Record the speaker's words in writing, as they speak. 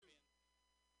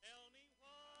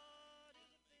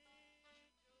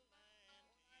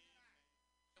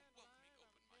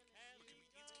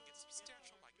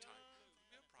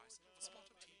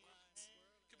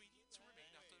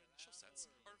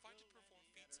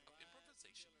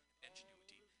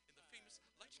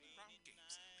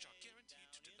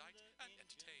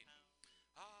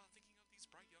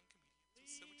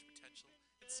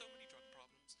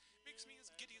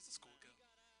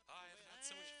had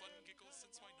so much fun and giggles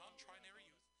since my non-trinary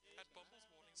youth at Bumbles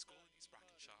Boarding School in East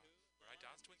Brackenshire, where I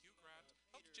danced with Hugh Grant,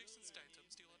 helped Jason Statham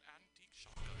steal an antique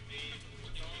shotgun, and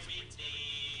took 40 years of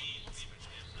Queensberry on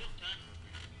special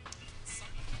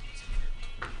Sunday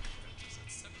was adventures at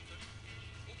 7:30.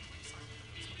 All the silent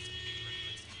notes by some great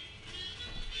places.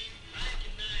 Back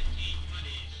in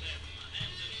 1927, I had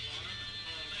this farm and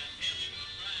called that hill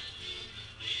was right.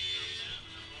 The rain come down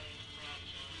and all the crops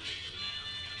all laid down.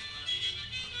 Got money.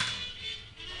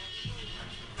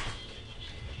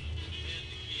 Fed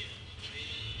the kids.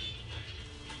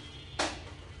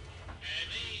 And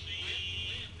easy,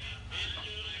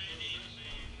 vigilante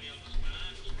man will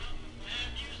smile.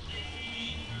 Have you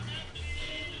seen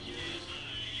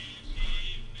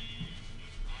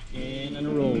And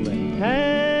rolling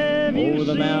over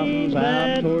the mountains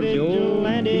out towards the old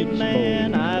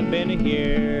man. I've been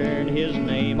hearing his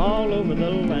name all over the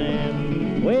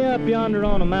land. Way up yonder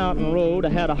on a mountain road, I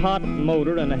had a hot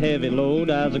motor and a heavy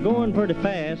load. I was going pretty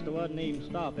fast, I wasn't even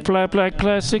stopping.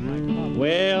 FlatBlackPlastic.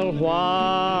 Well,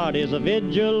 what is a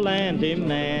vigilante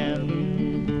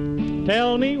man?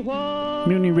 Tell me what.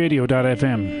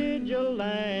 MutinyRadio.fm.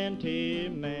 Vigilante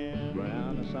man.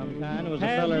 Brown of some kind. There was a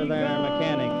feller there, a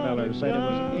mechanic feller, said it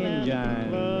was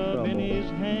engine trouble. In his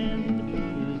hand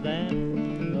is that a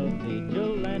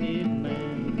vigilante man.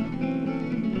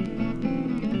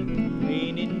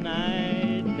 Rainy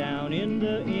night down in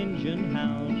the engine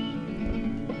house,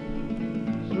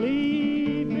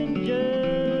 sleeping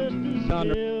just as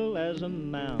still as a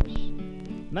mouse.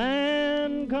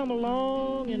 Man come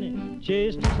along and he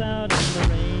chased us out in the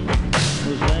rain.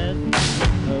 Was that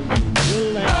a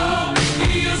vigilante?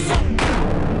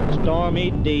 Stormy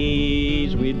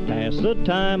days we'd pass the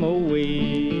time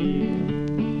away,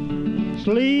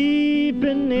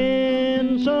 sleeping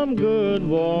in some good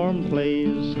warm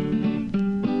place.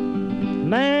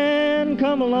 Man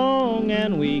come along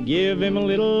and we give him a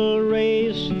little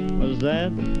race. Was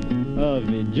that a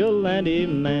vigilante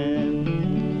man?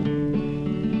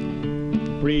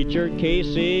 Preacher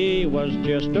Casey was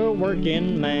just a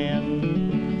working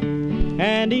man,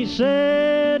 and he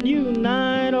said,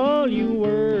 unite all you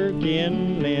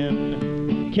working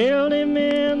men. Killed him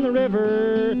in the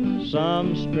river,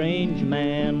 some strange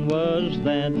man. Was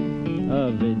that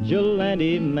a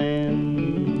vigilante man?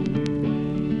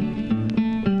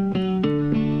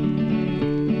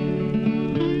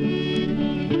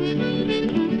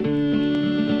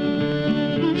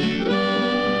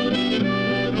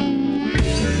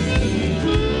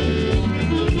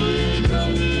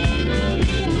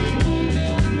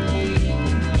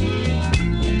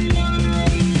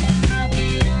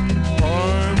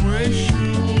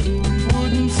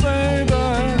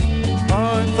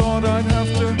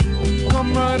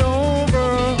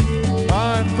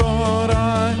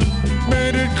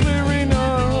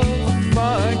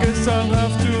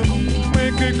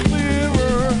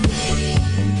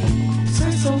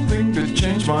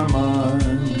 My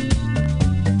mind,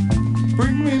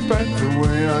 bring me back the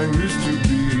way I used to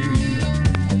be.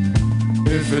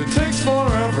 If it takes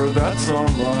forever, that's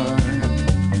alright.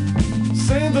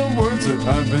 Say the words that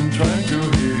I've been trying to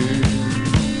hear.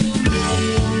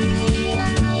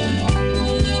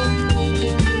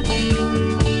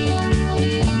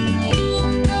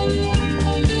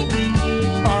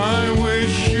 I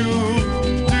wish you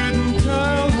didn't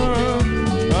tell her.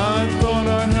 I thought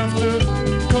I'd have to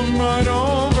come right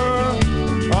on.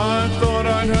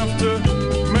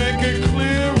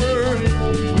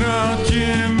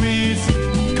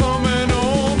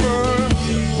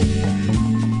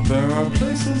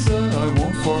 Places that I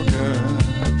won't forget,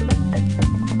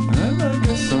 and I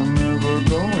guess I'm never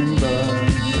going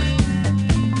back.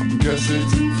 Guess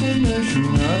it's information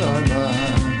that I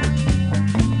lack.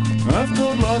 I've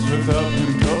told lies without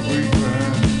think of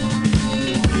regret.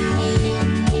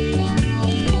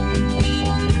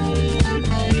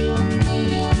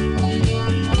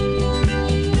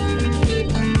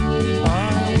 I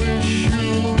wish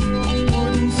you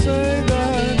wouldn't say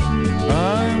that. I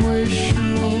wish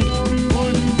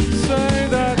say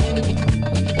that.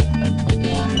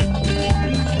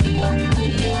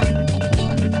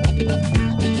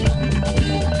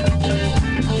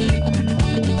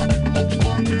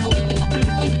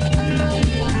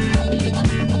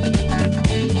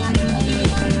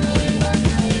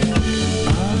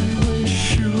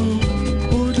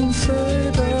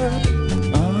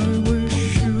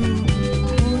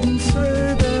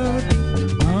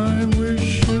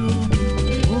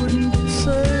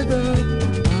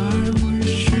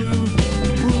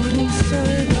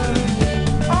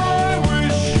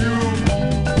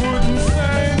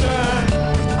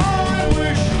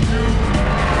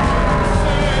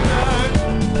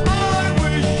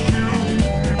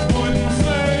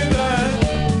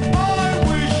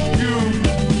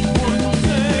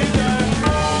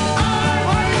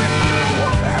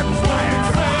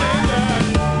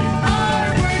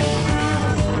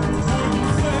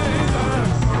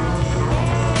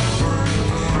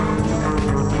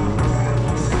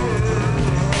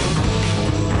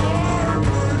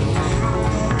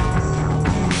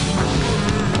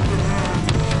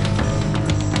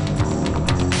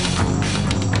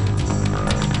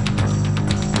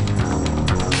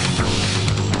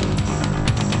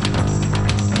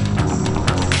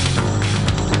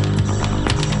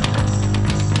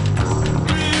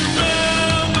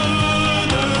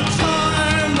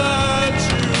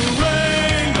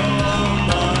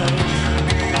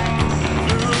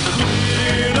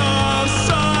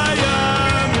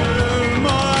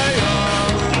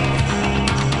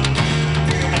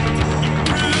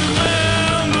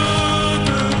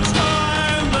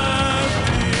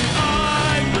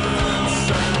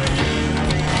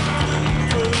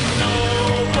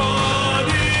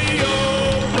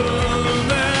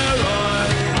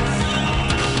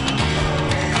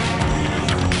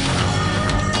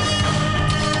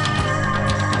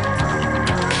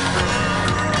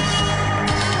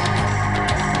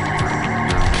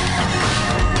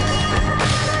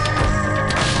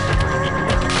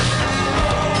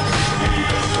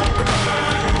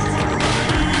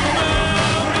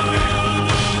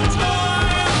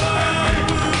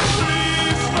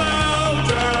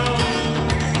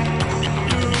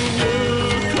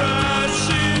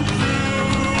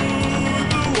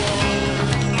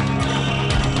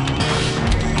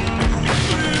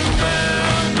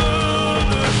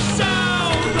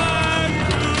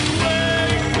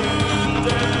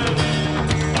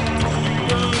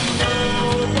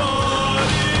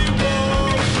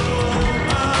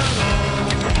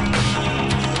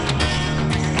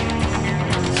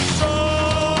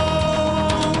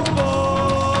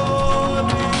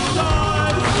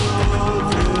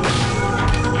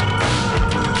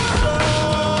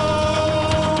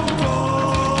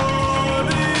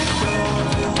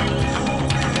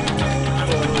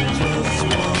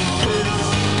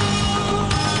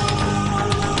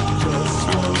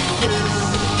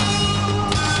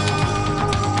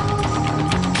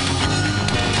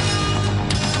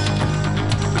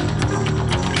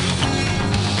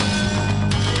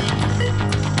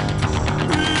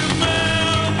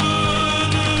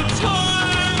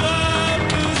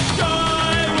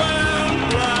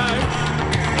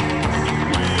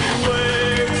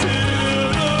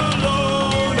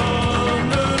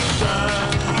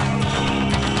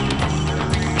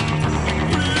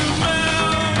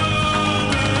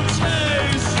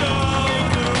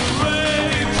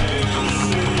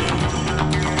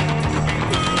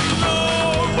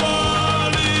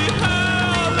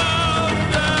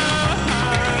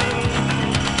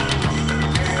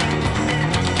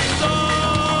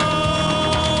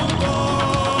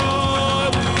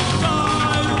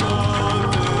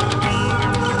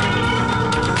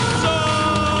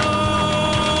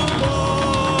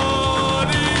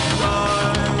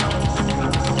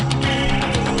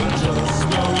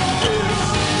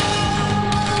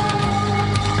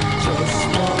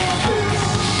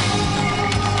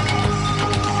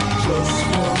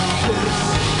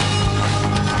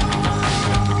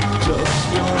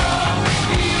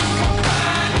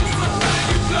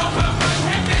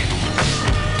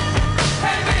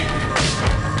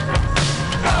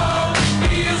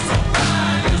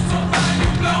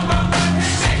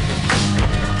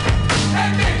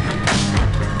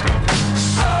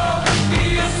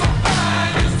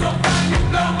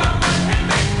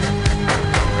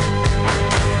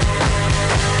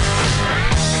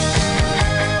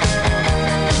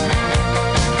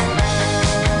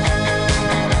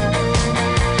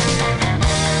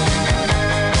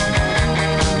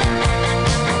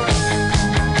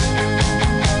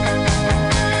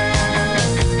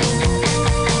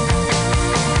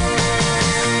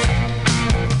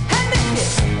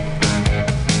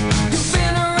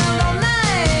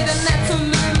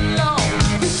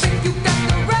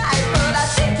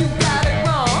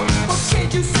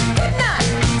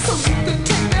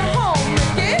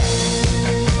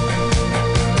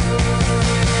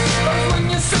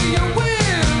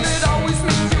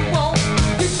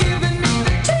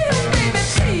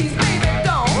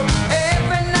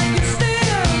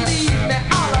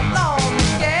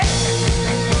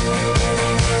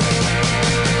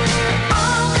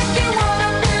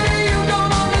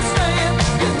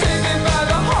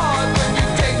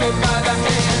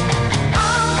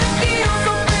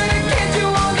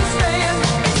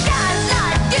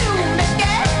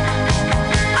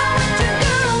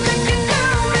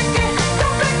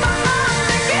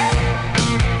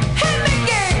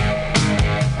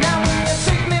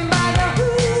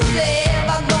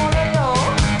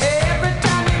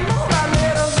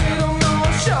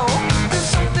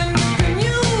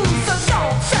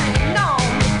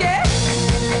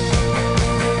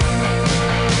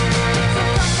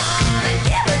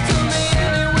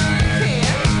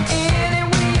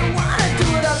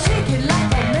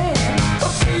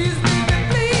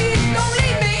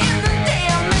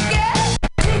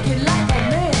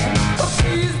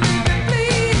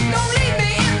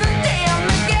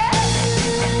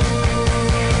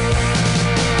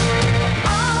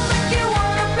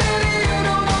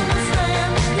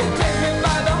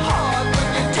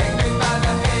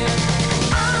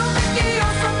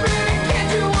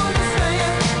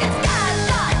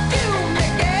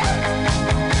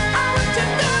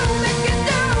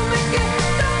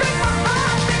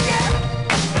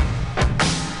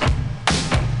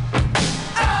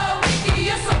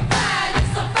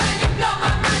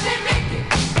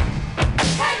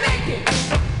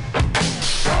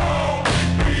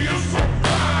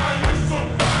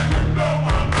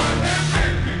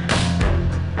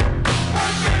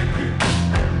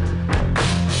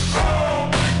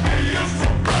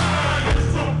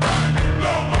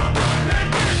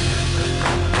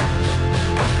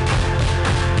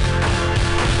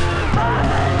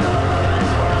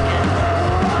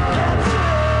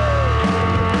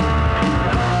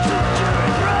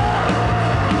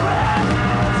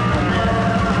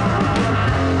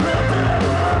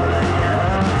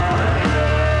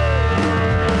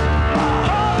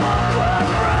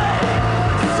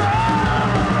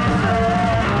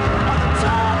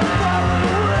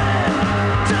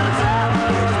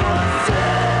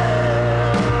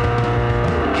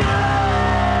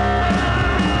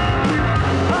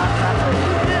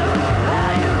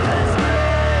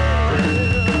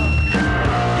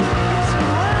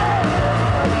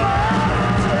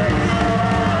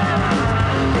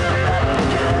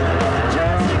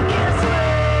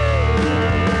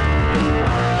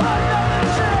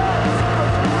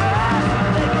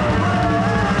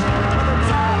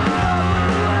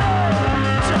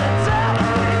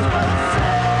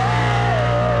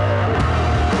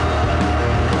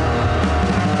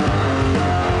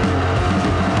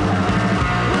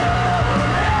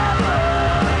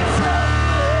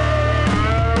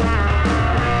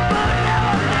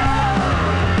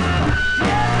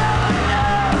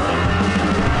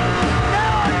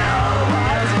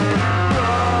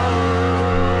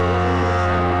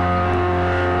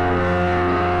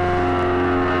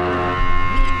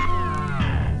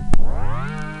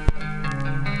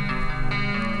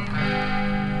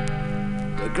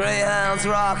 town's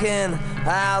rocking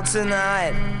out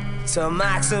tonight to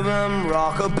maximum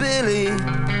rockabilly.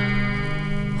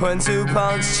 When two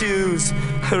punks choose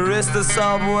to risk the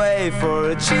subway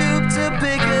for a tube to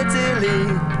Piccadilly,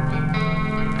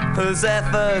 whose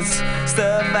efforts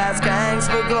stir fast gangs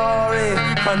for glory,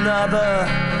 another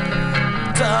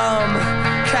dumb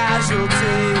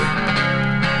casualty.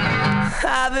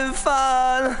 Having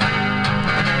fun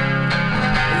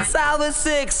in South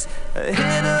 6, a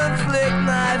hit of flick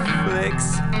night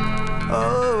flicks.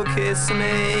 Oh, kiss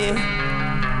me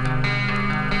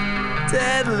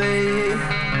deadly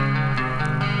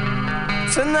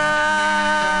tonight.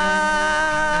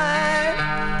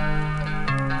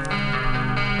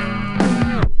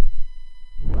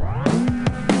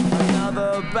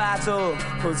 Another battle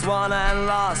was won and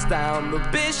lost down the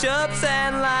Bishop's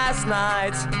End last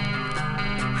night.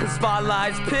 The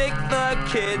spotlights pick the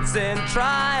kids in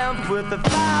triumph with 1,000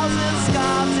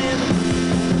 scarves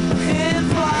in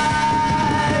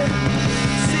flight.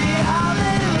 See how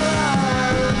they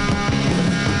run.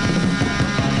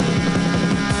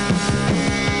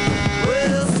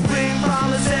 Well, spring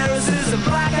promise terraces of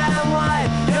black and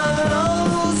white, young and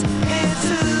old's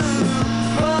into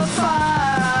a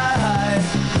fight,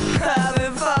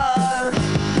 having fun.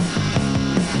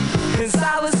 In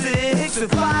South 6, the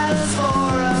fighters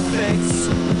for a fix.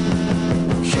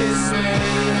 Kiss me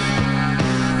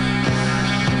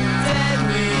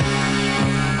deadly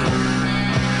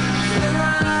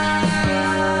tonight.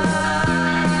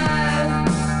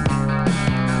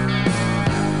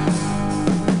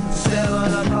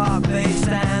 7 o'clock, they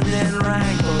stand in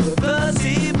rank for the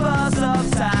 30 bus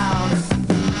uptown.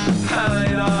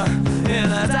 Helena in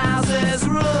a downstairs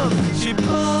room, she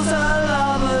pulls her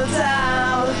lover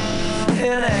down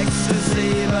in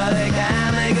ecstasy, but they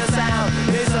can't make a sound.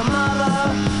 It's a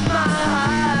mother, my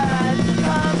heart,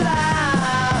 come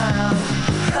down,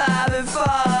 having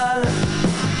fun.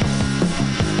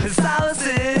 In South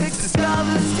 6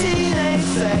 discovers teenage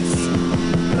sex.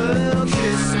 Oh,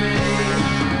 kiss me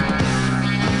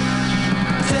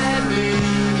deadly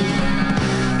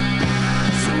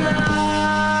tonight.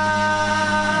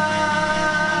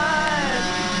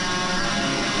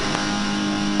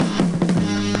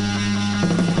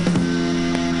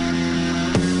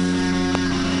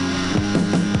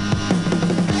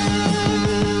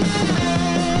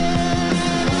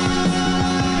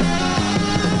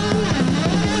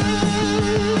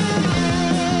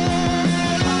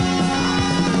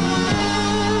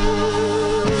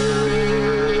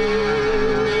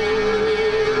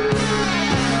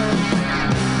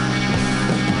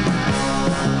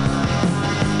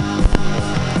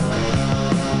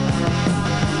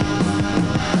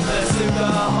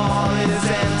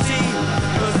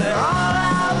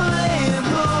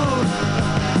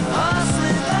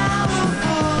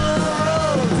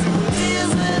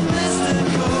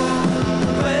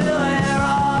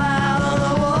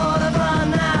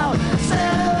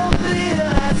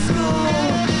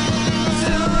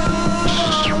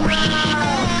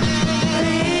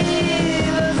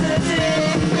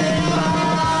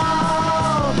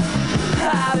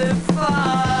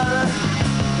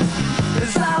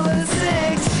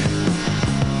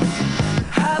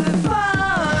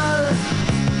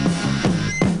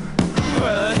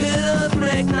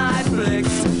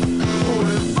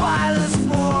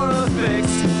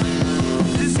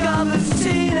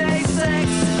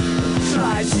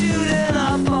 Shooting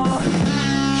up for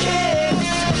kicks.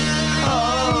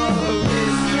 Oh,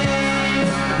 kiss me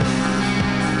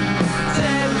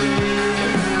deadly.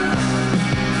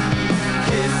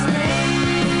 Kiss me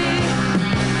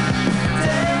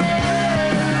deadly.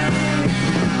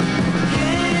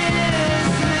 Kiss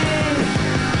me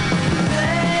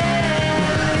deadly.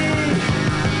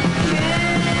 Kiss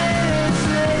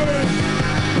me.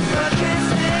 Kiss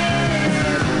me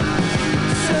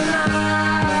tonight.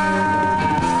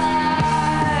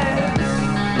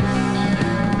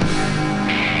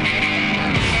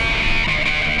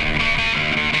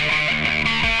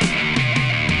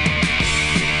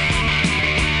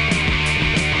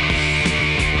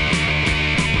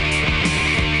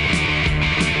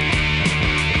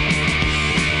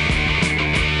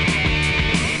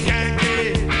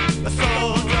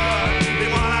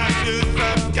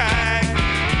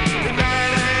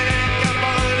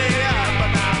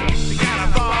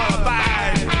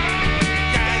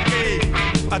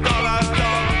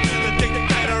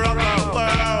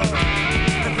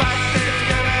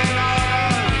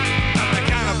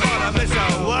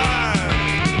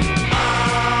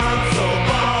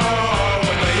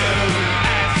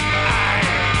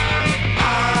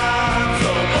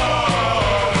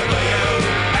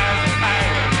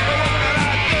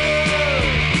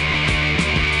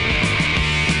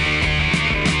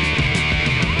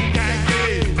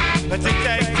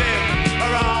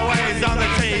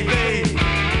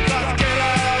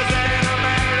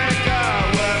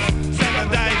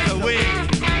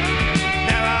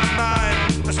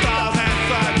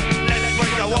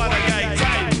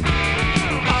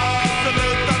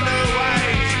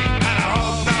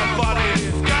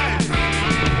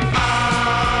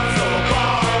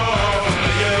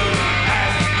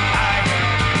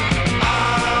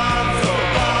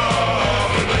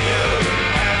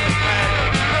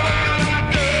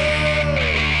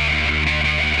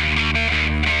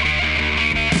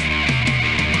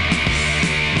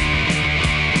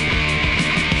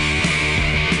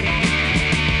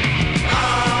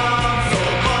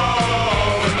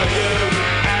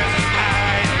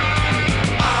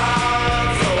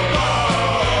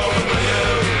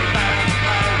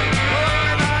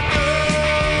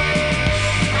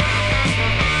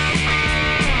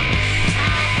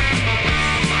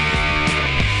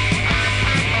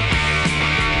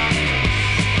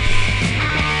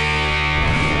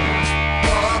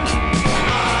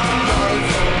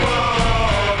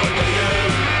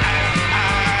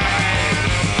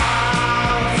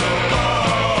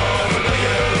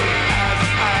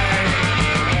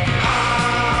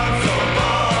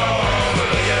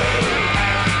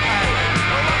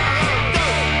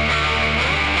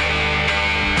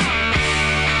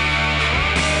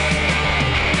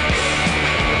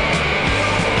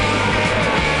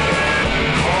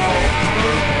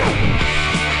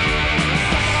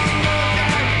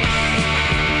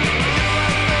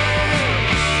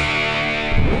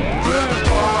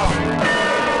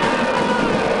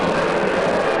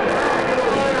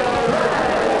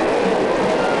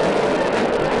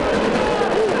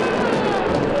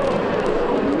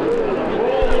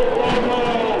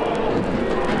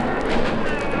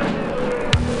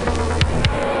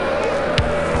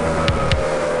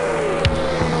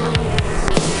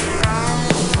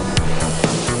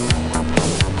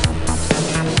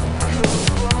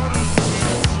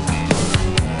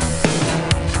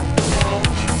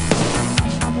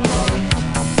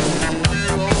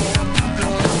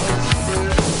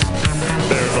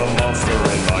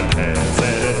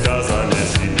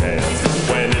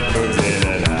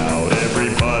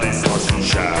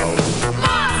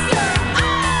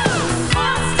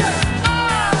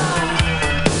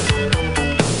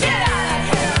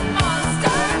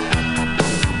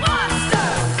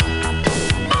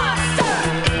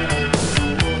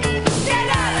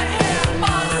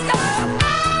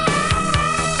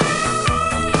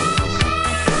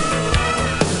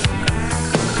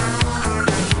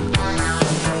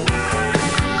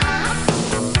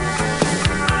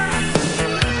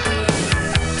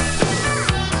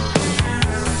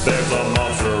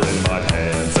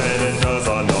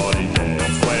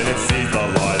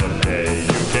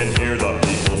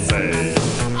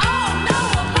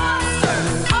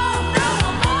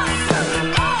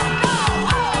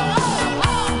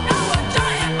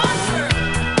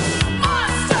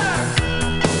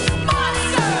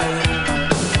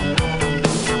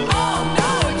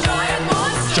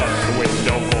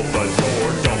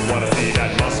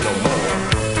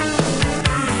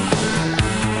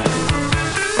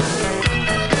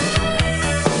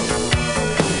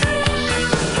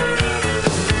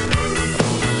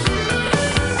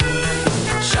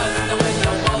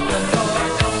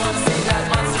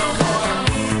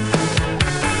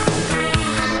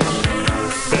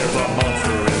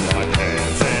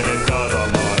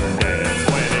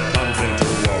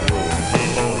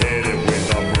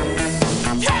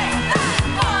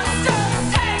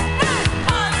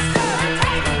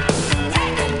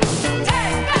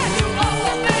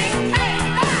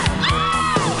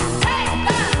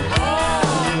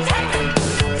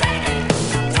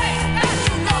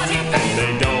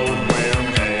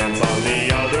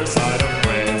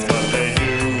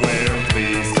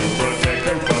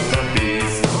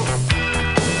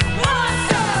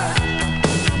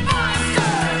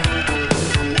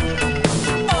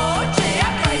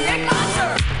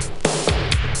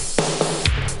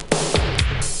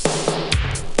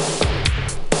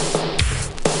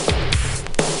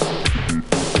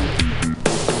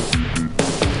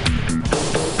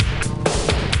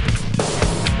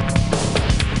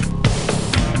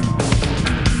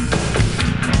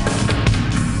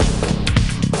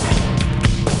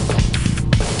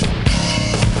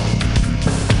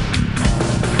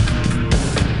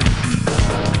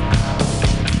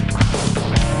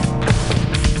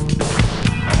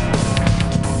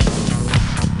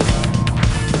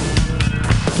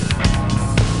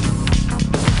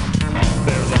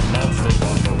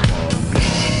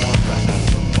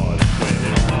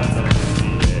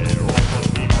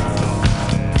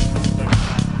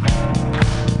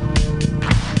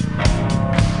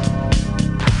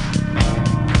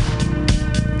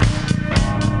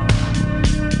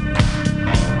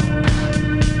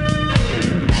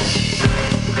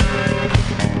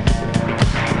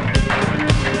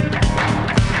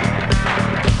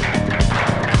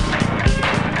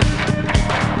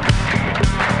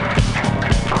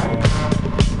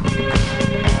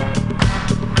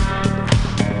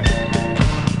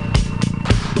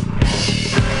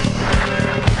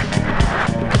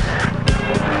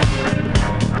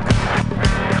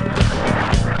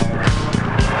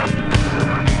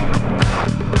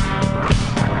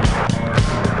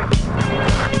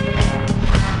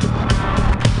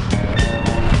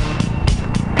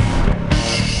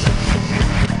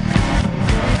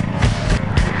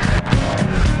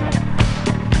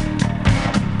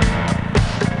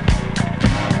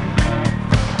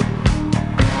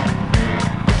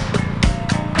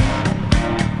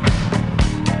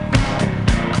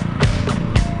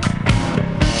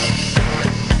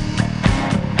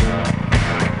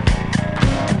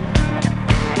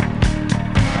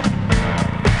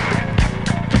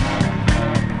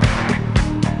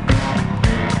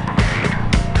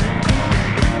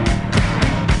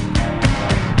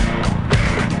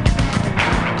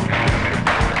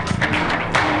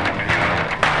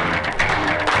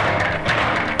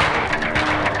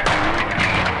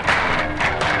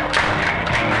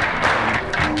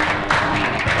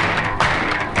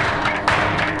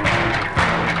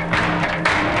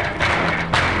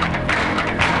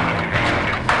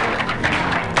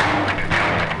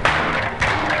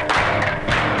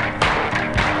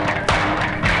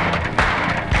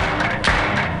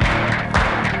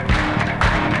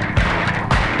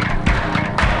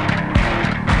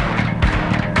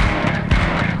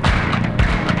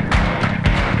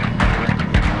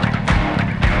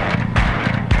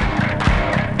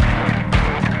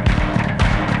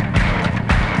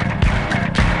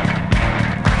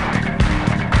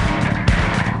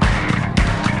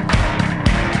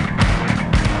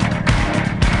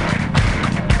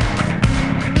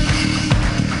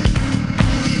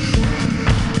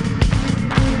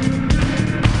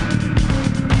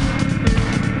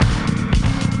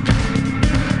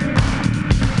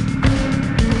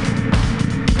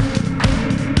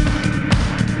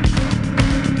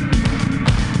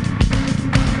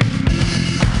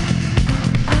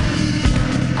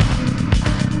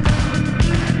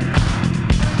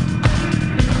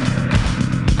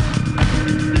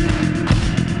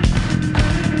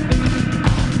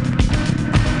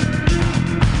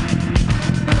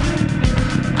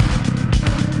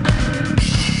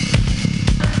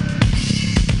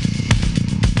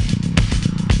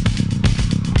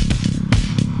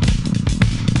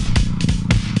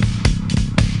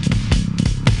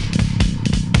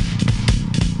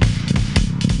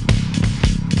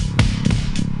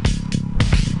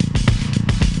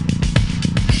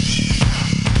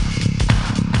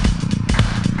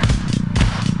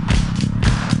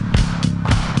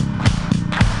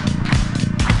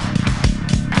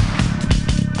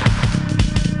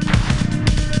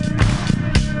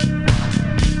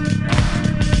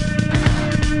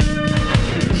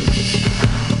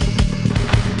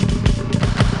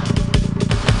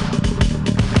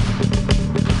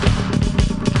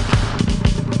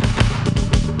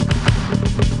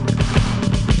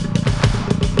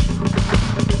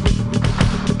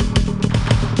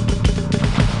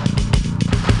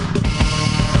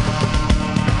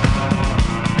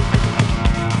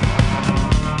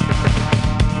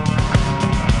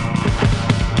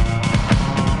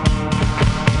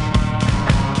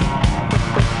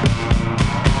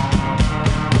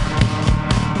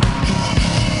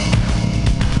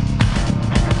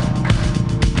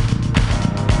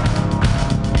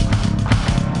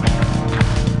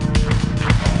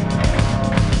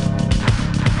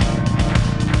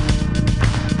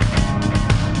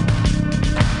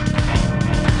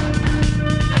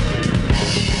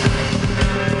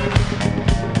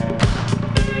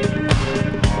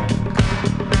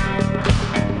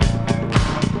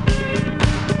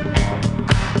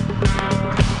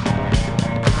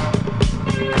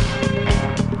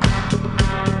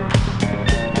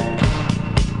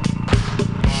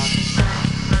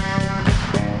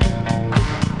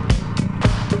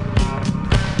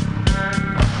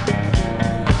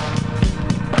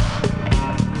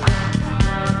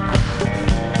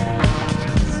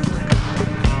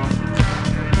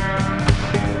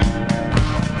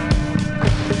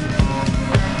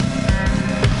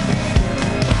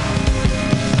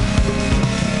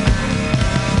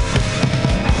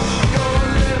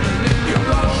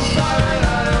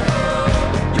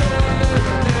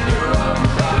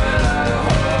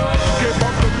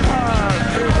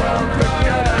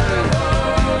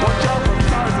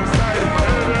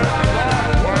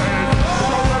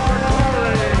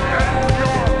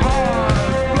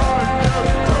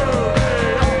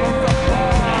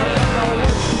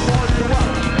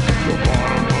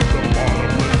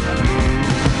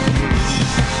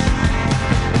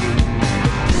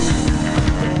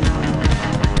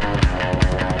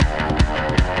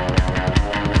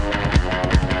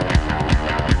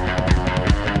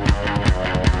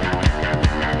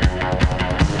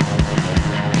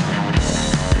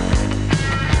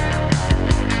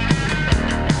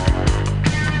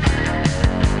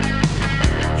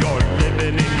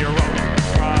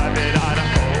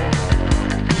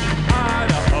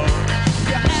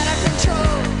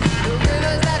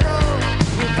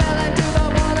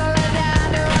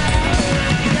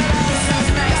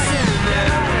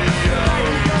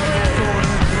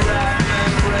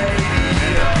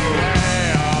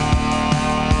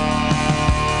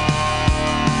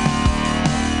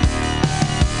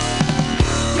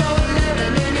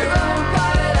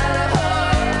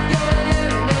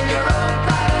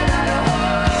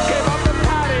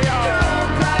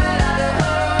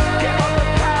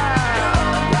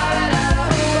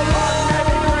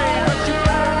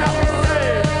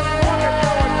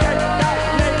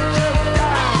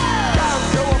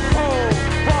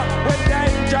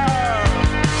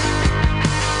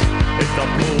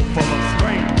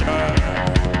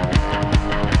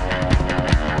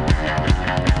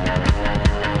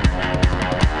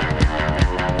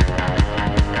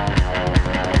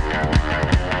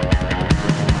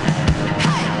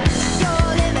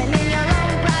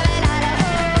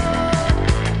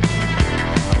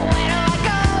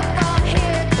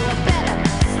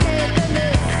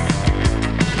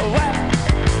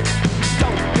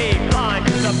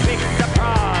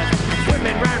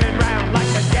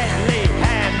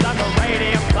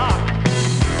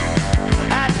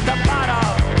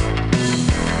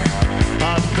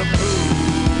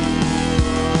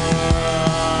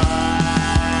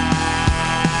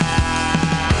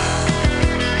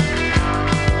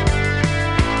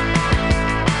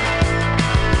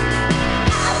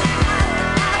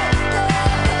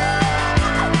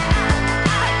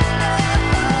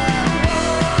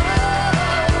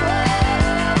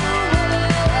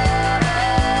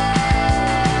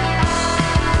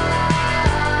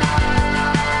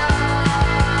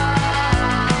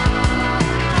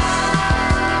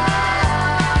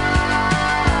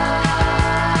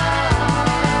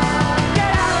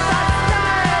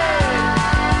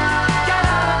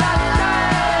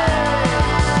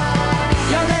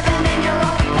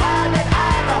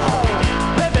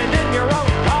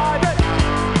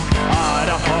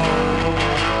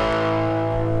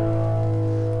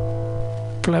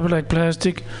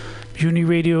 FlatBlackPlastic,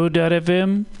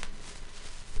 MutinyRadio.fm.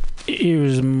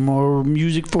 Here's more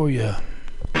music for you.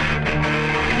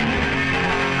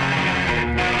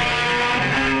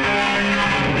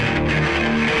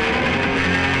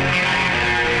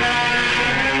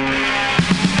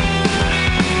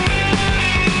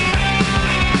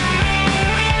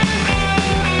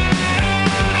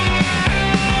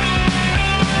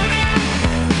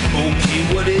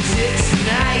 What is it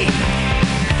tonight?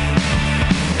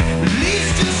 At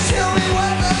least just tell me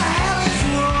what the hell is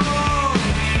wrong.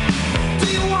 Do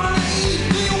you wanna eat?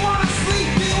 Do you wanna sleep?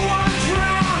 Do you wanna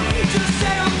drown? Just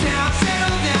settle down,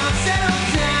 settle down, settle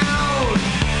down.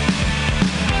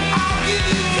 I'll give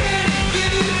you candy,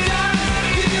 give you diamonds,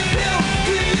 give you pills,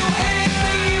 give you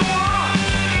anything you want.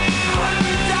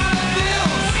 $100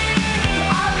 bills.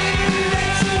 I'll even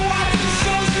let you watch the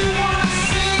shows you wanna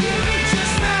see.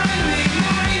 Just marry me.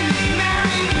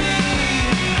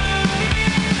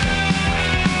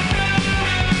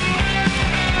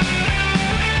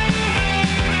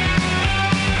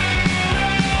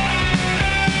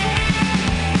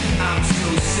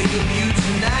 Sick of you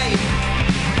tonight.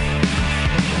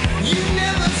 You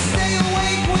never stay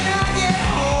awake when I get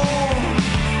home.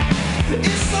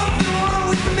 Is something wrong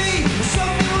with me?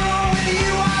 Something wrong with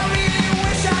you? I really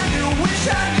wish I knew, wish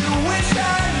I knew, wish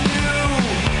I knew.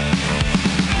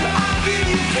 I'll give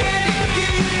you candy,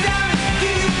 give you diamonds,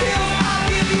 give you pills. I'll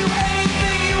give you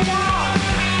anything you want.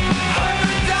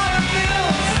 $100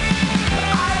 bills.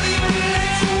 I'll even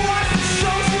let you watch the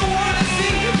shows you wanna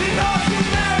see because you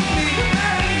married me.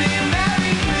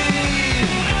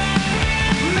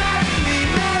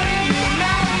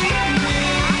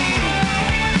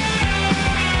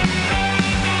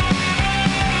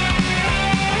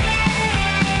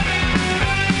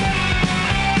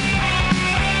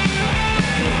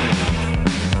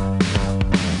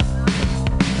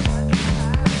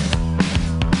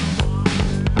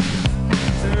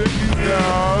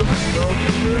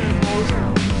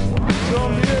 Tell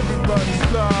me everybody's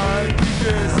like you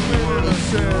can't spin it or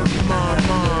set my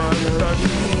mind. That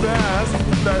is fast,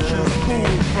 that is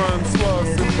cool, Francois,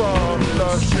 c'est pas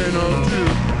la chaîne of you.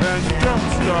 And you don't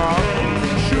stop,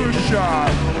 shoot a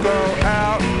shot, go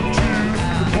out to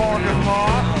the parking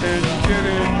lot and get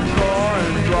in your car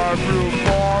and drive real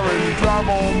far and you drive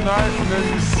all night and then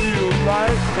you see a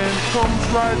light and it comes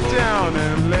right down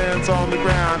and lands on the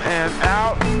ground and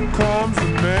out comes a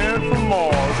man from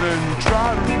Mars and you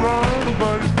try to run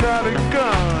but he's got a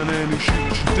gun and he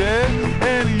shoots you dead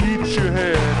and he eats your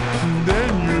head and then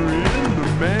you're in the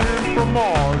man from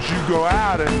Mars. You go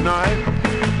out at night,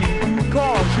 you eat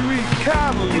cars, you eat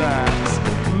Cadillacs,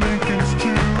 Lincolns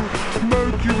too,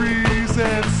 Mercuries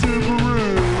and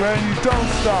Subaru, and you don't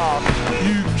stop,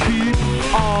 you keep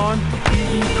on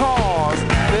eating cars.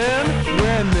 Then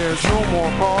when there's no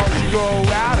more cars, you go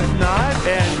out at night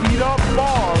and eat up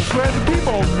bars where the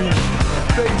people meet,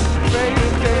 face to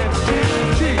face, dance cheek to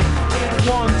cheek,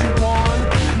 one to one,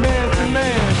 man to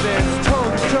man, dance toe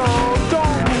to toe.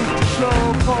 Don't move too slow,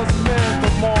 cause the man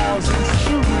from Mars is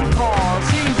shooting cars.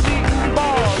 He's eating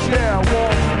bars, yeah,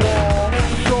 wall to wall,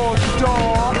 door to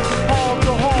door, hall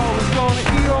to hall. He's gonna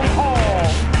eat them all.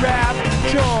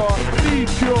 Rapture, be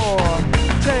pure,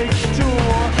 take a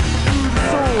tour through the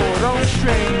sword. Don't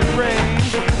strain the brain,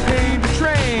 paint the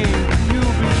train.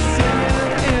 You'll be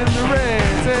singing in the rain.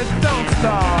 Said don't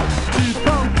stop.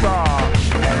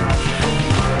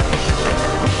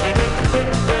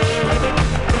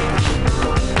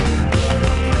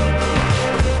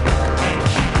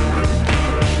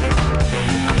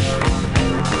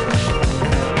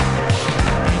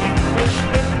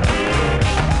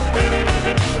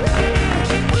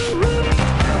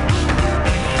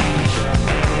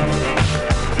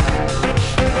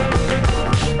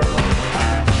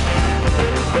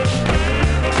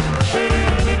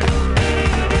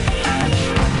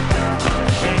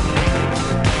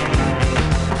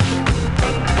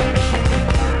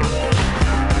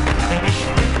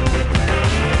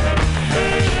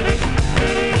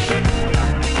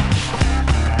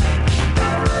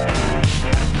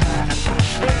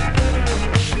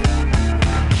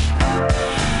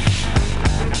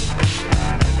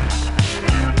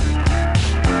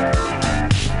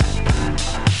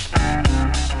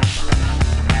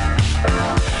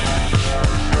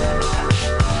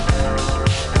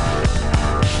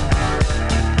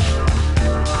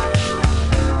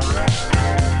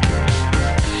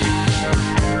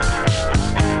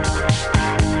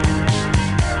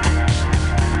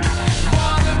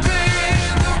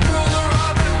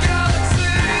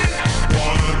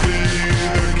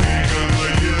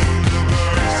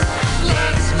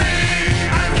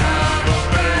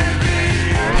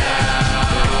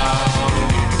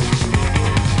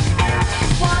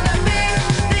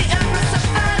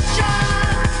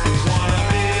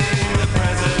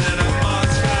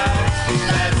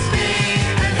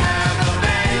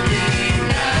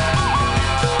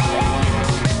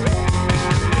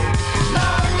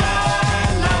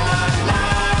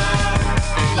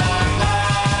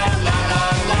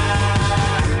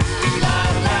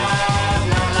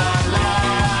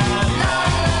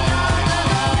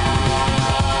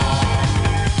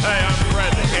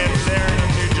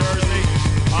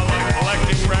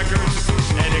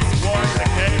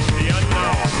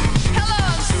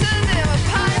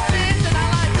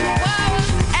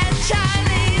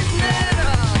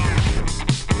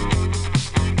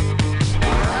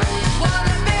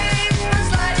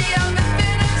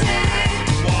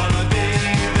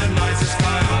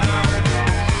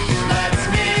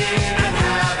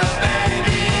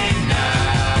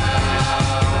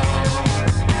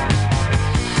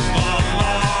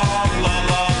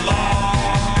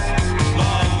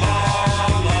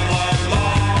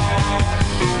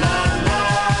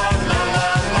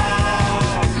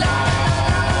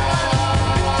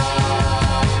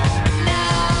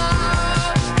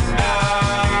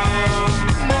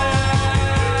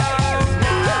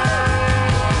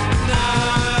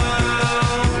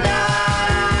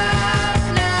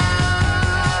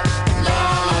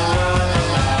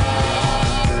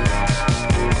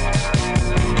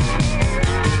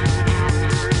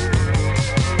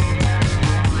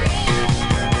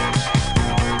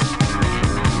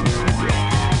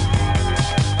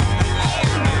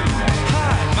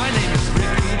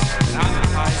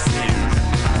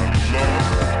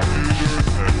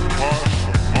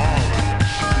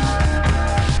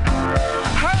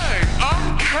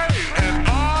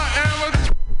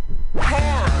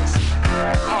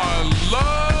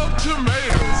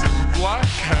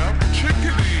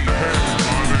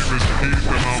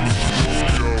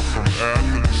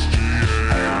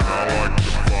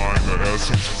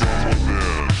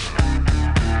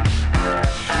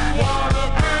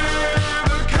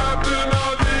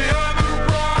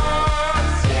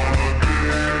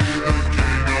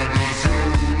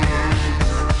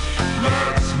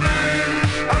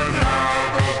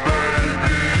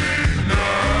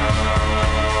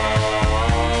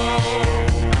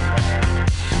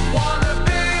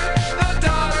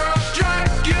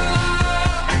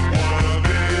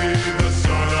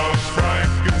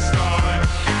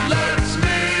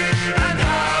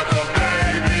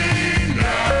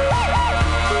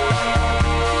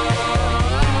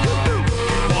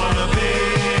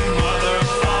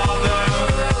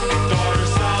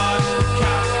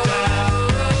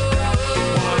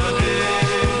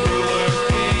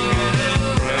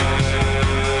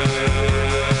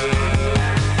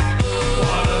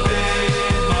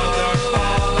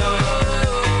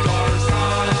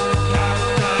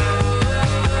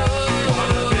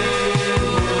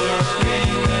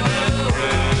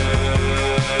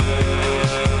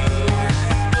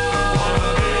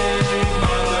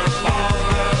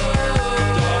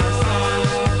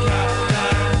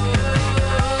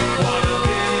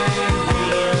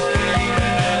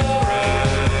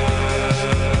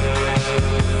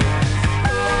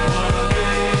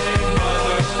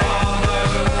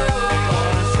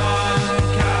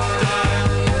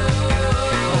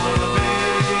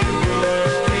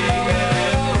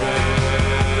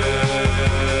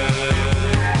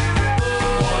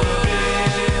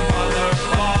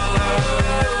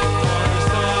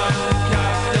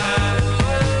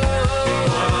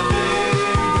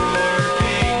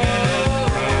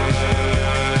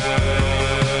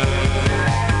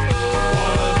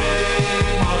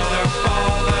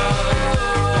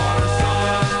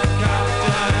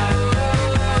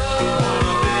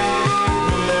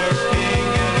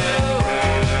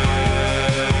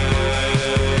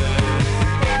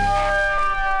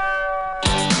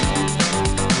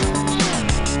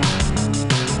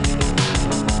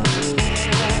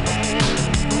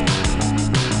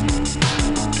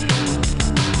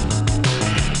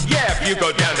 you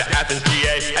go down to Athens,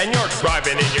 GA, and you're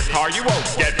driving in your car, you won't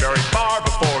get very far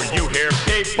before you hear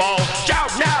people shout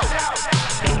now.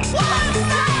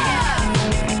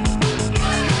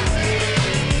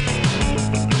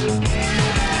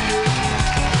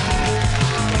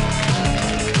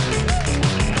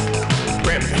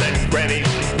 Grimps and grannies,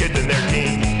 kids in their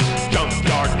teens,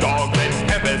 junkyard dogs and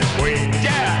campus queens.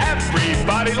 Yeah,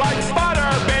 everybody likes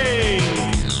butterbeans.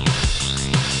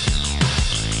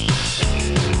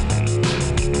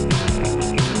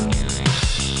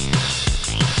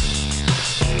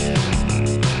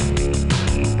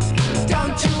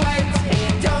 Don't you wait,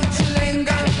 don't you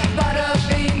linger,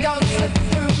 butterbean, don't slip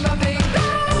through my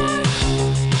fingers.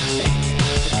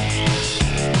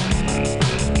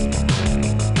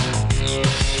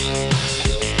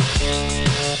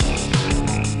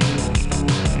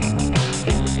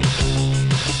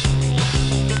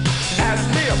 Have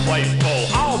me a plate full,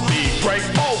 I'll be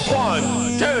grateful. 1,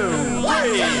 2,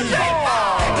 3, 4.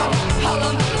 Pick up, hull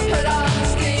 'em, put on the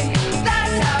steam.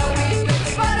 That's how we fix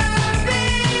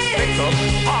butterbean. Pick up,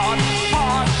 hot,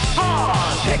 hot,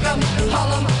 hot. Pick 'em,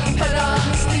 hull 'em, put on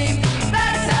the steam.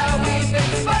 That's how we fix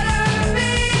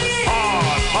butterbean.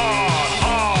 Hot, hot,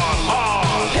 hot,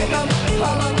 hot. Pick 'em,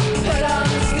 hull 'em, put on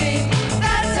the steam.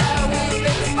 That's how we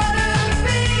fix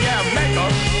butterbean. Yeah, make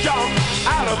 'em jump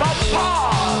out of the pot.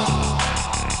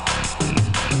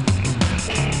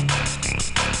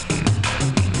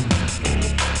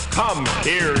 Come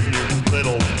here, you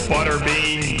little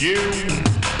butterbean, you.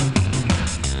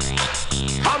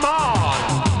 Come on.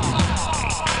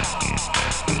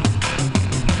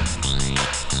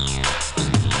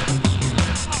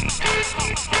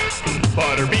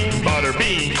 Butterbean,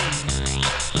 butterbean,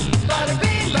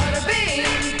 Butterbean, butterbean.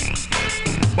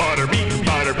 butterbean,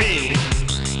 butterbean.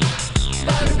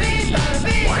 Butterbean,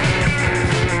 butterbean.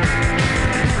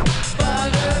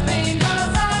 Butterbean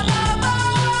goes on the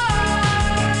vine.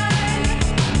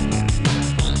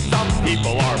 Some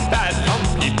people are bad, some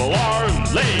people are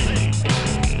lame.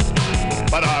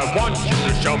 But I want you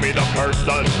to show me the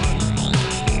person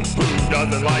who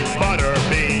doesn't like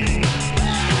butterbean.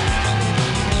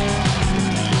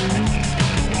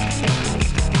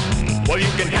 Well,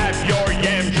 you can have your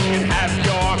yams, you can have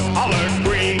your collard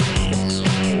greens.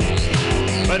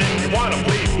 But if you want to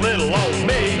please little old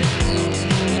me,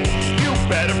 you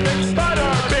better fix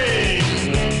butterbean.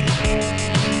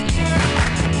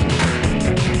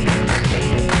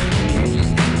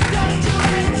 Don't you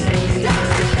wait, don't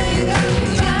you linger,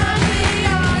 Johnny,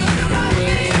 are you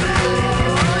queer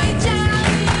boy?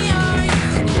 Johnny, are you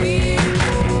queer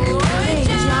boy?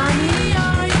 Johnny,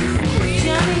 are you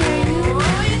queer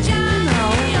boy? Johnny,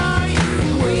 are you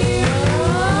queer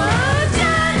boy?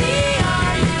 Johnny,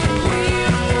 are you queer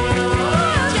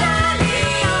boy? Johnny,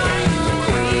 are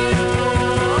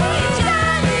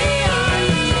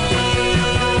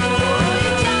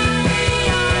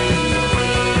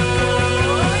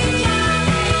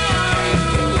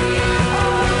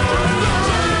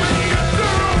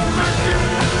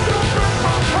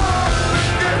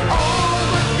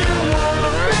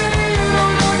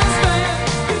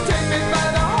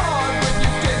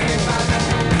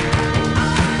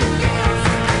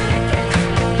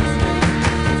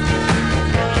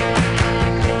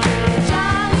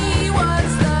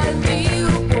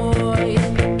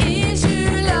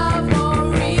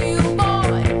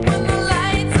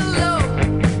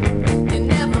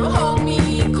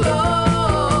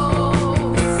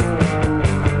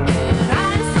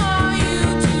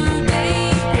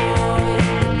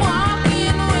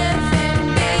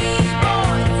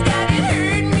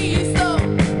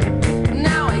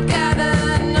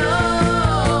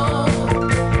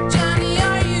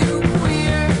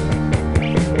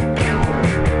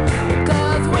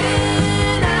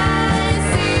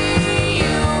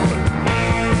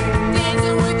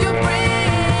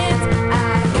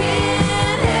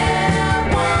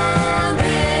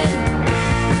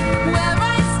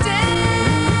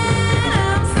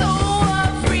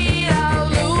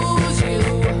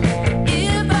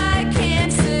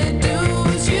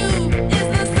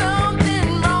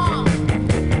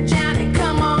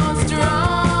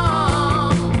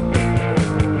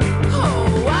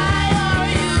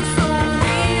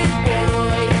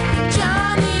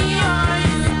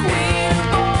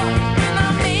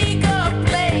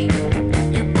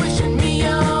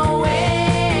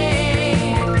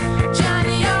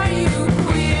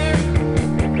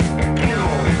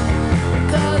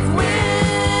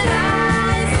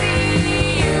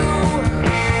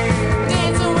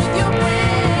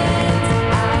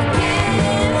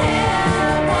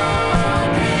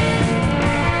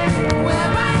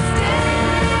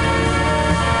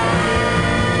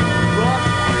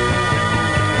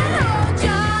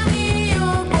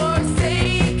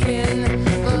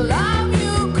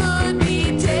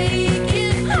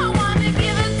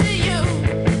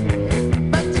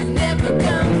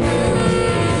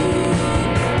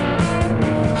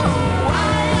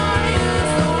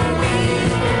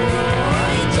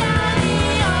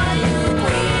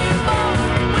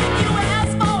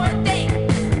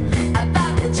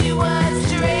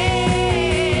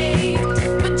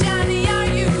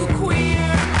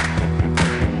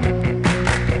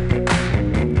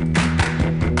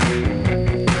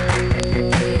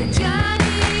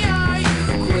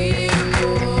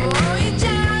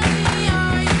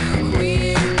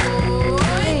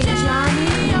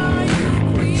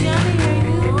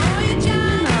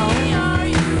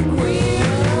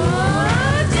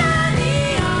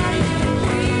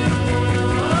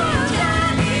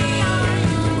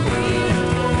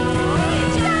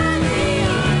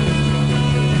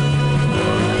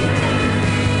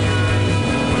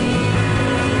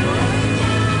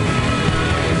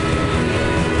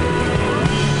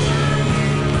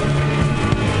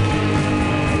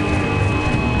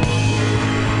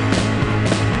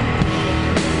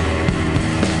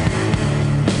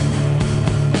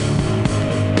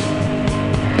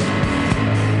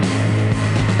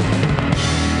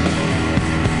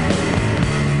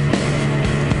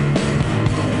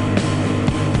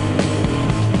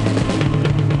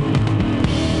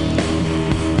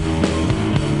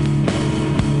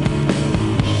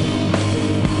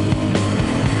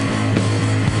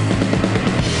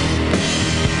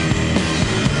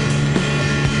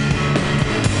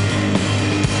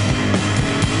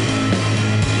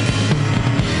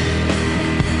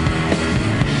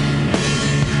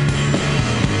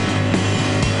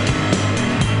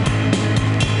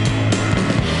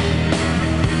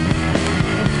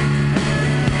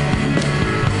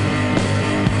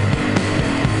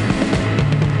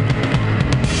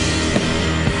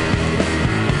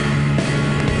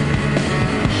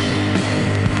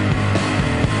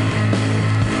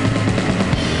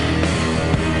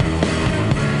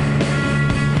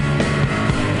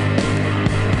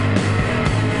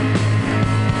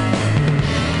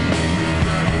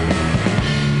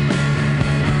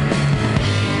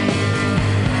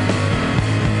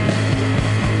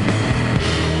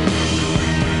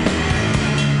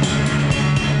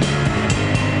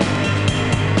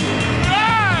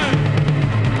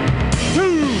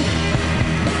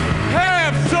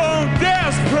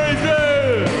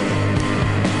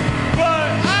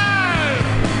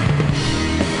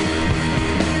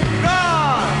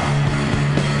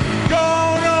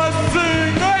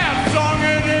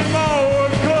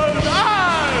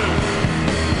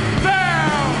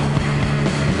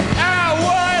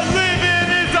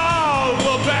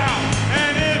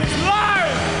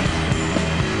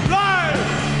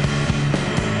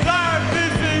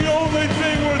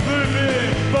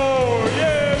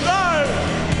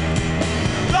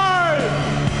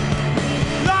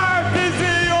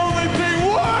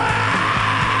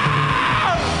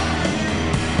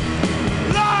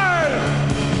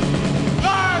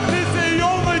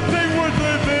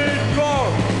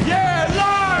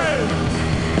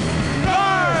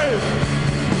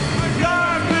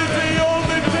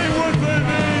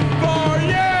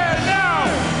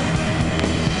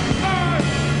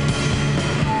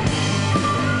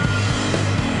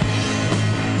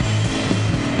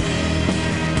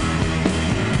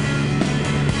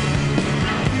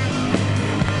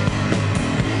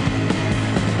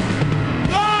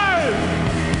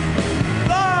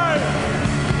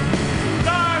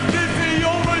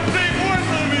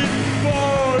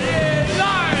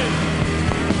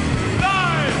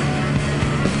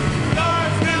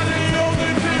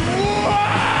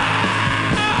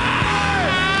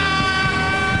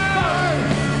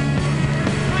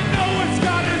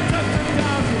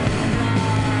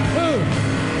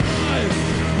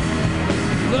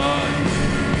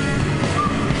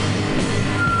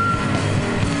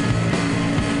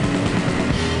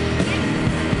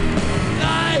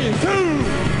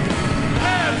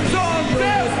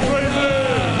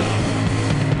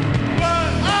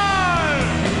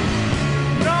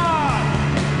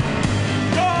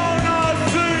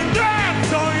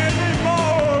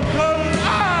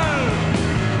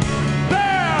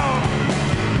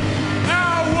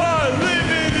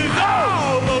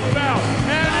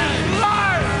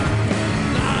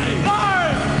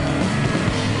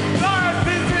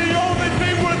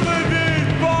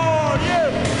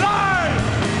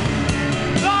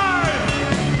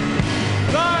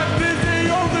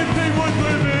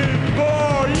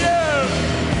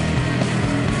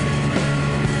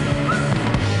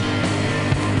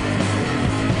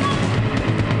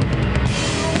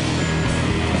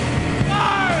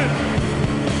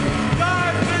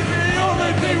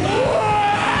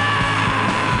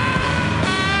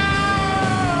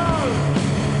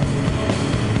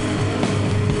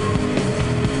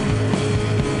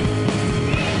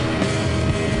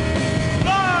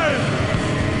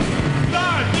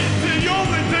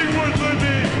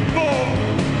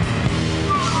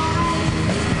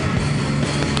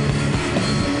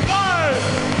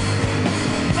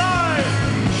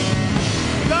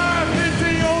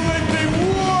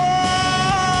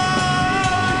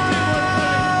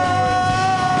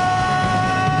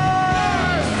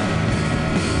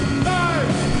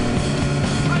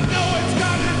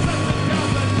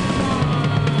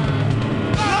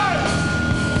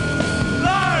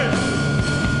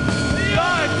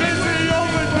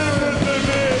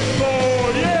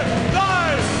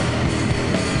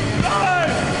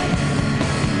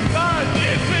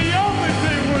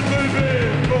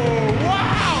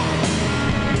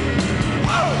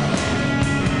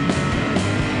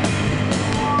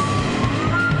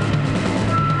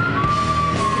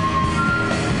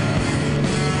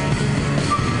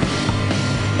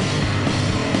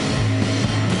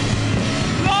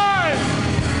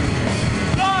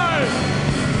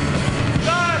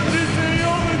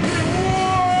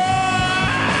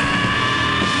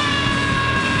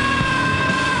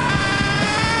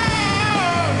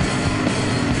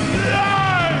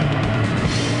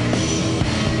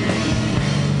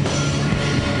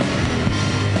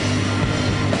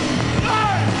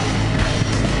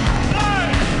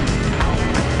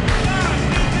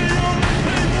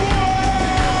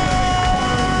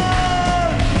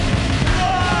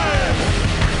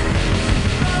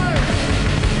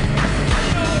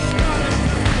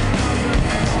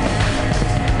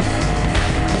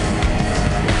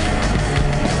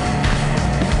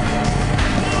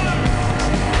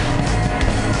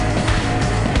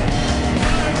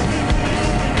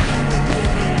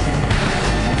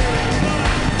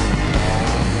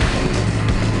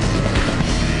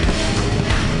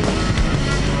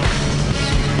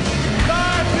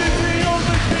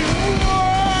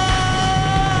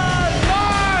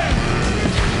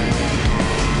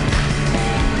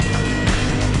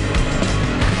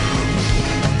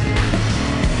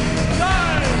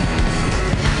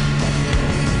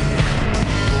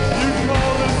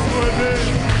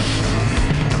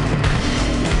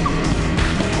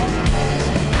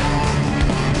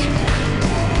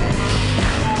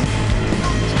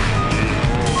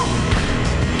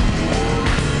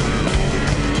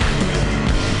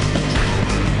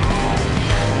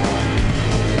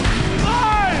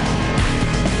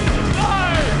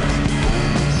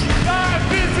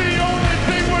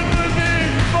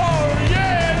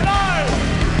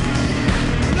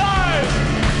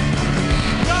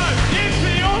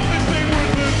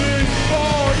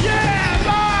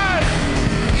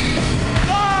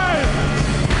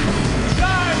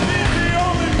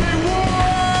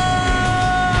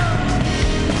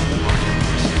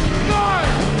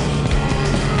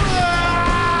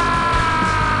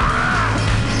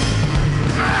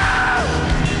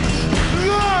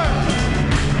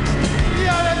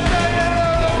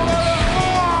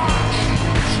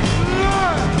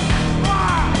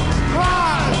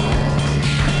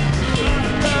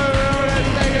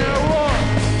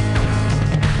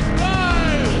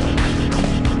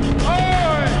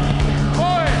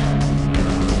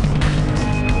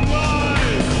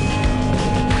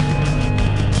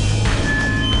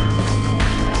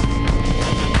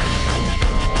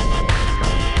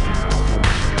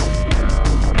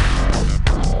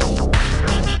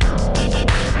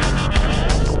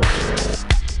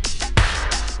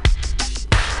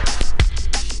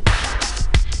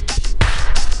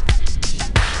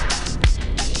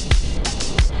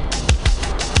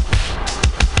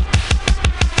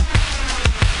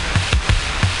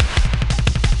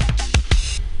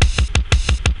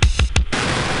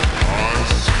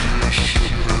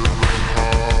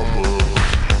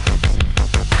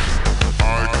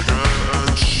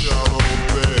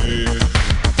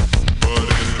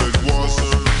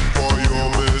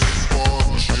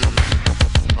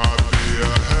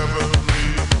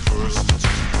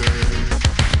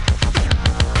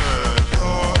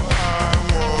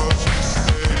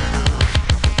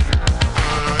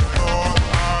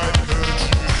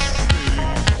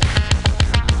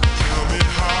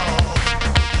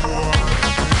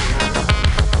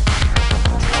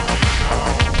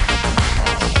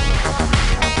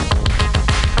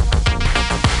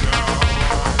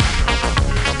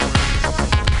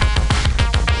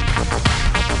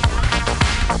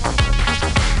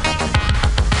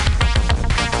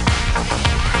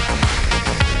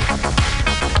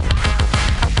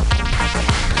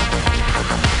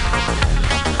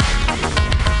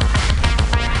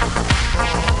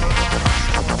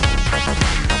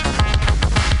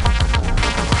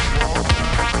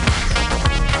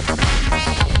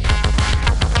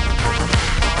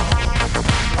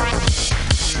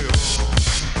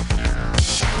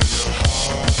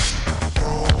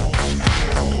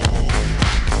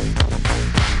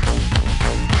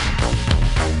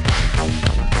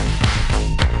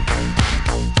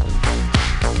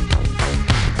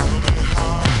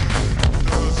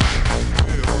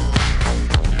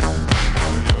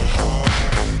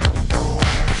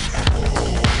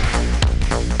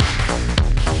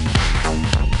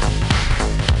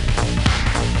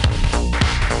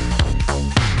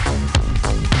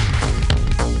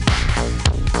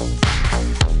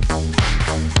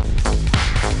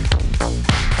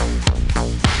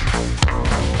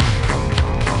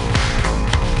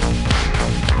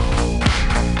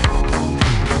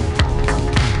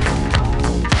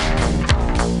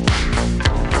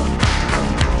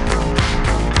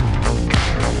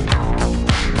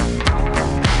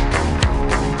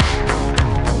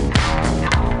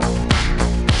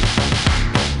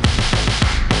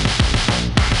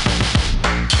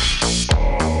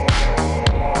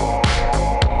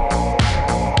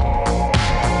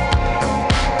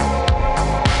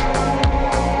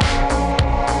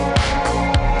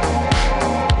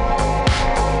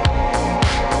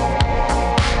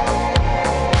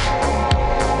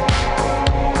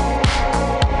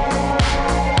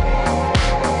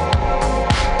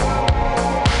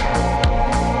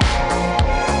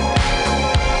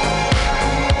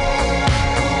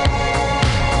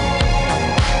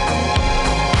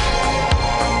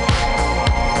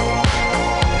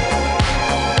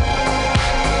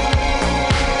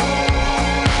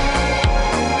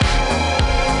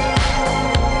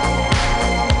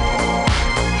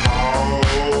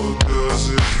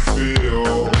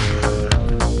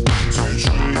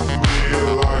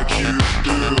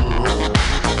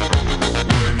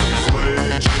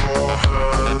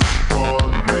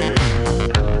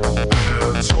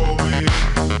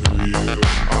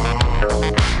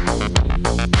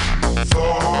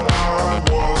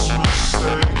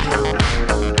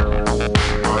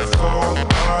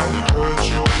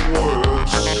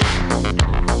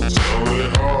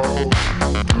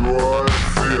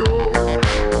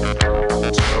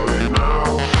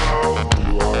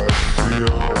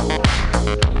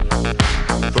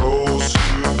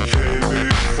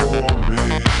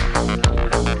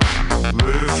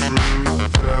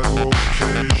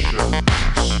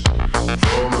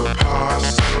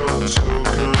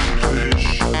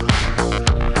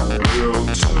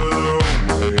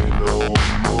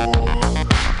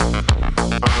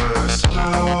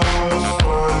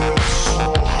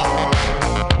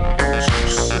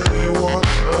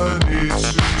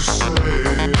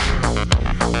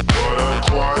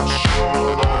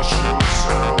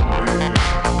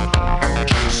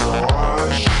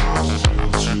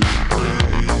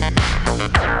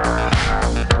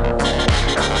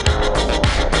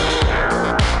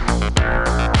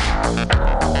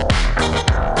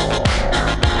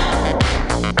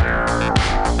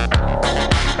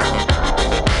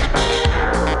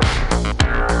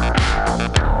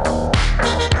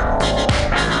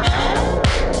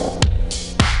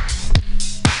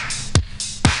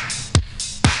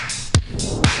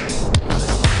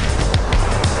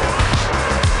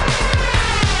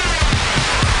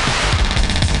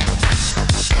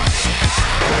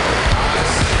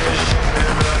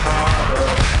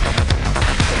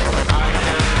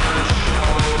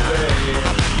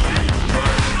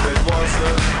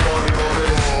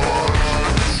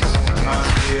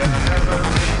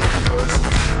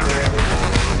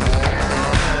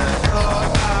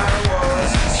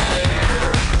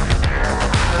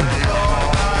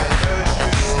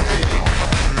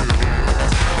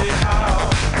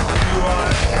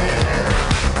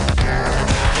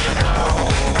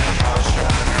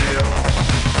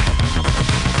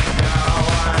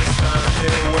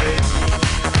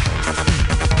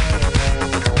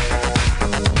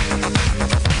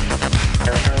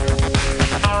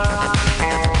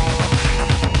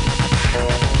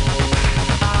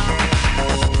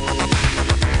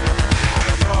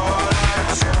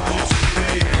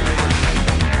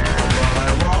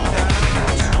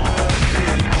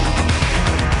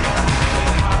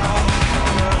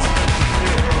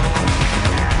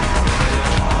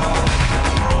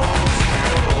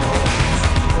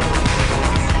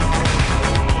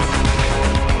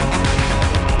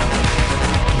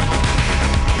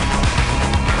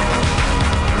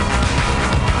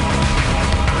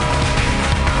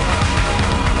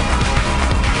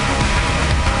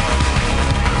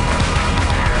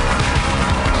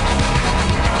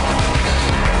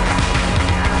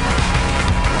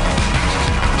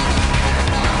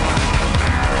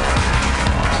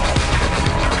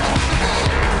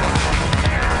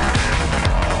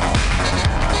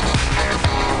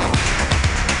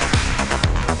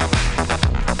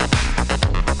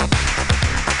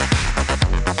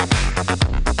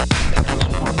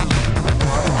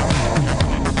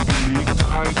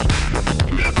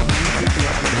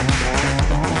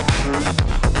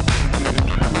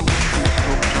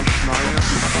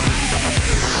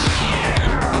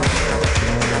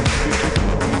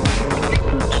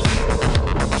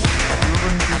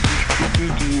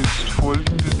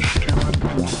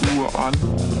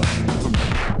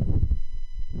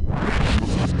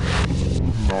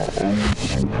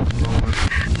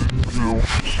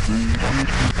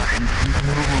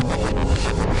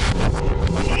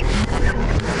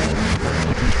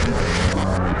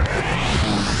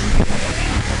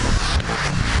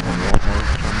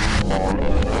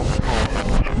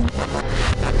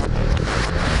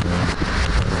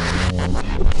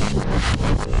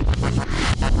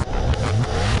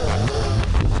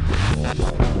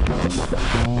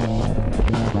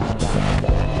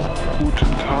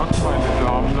Guten Tag, meine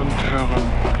Damen und Herren.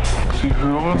 Sie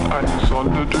hören eine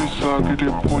Sonderdurchsage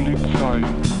der Polizei.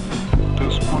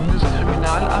 Das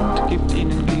Bundeskriminalamt gibt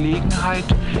Ihnen Gelegenheit,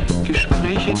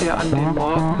 Gespräche der an den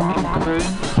Morden in Köln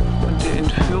und der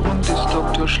Entführung des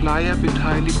Dr. Schleyer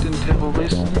beteiligten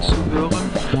Terroristen zu hören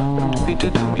und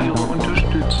bittet um Ihre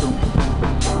Unterstützung.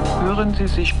 Hören Sie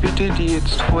sich bitte die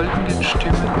jetzt folgenden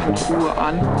Stimmen in Ruhe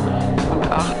an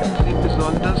und achten Sie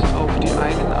besonders auf die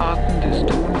Eigenarten des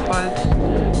Tonfalls,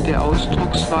 der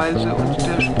Ausdrucksweise und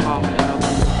der Sprachfärbung.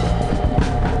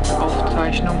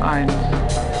 Aufzeichnung 1.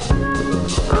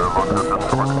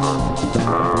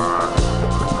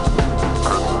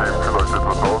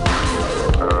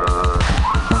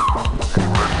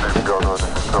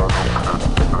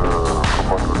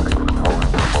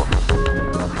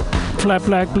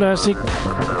 FlatBlackPlastic,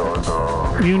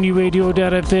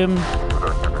 MutinyRadio.fm.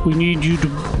 We need you to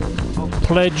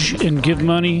pledge and give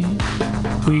money.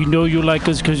 We know you like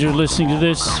us because you're listening to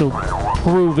this, so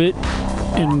prove it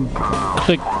and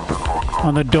click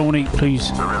on the donate,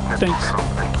 please. Thanks.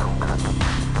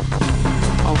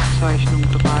 Aufzeichnung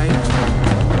 3.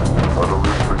 Hallo,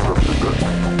 wir sprechen bitte.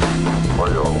 Wir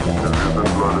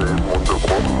sind leider eben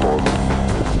unterbrochen worden.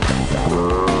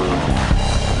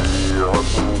 Sie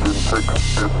hatten den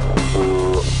Text jetzt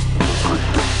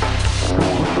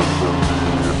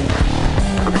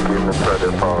verstehende Zeit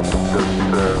erfahren. Das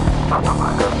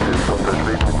ist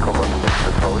unterschlägt mit Kommando mit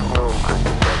Tausender und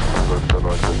kriegt den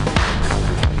Leute.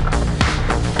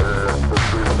 Das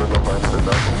wäre dann noch eine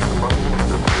Beleidigung zu machen und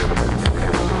das wäre eine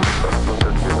Individuelle und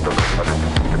das wäre dann auch alles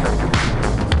Gedanken.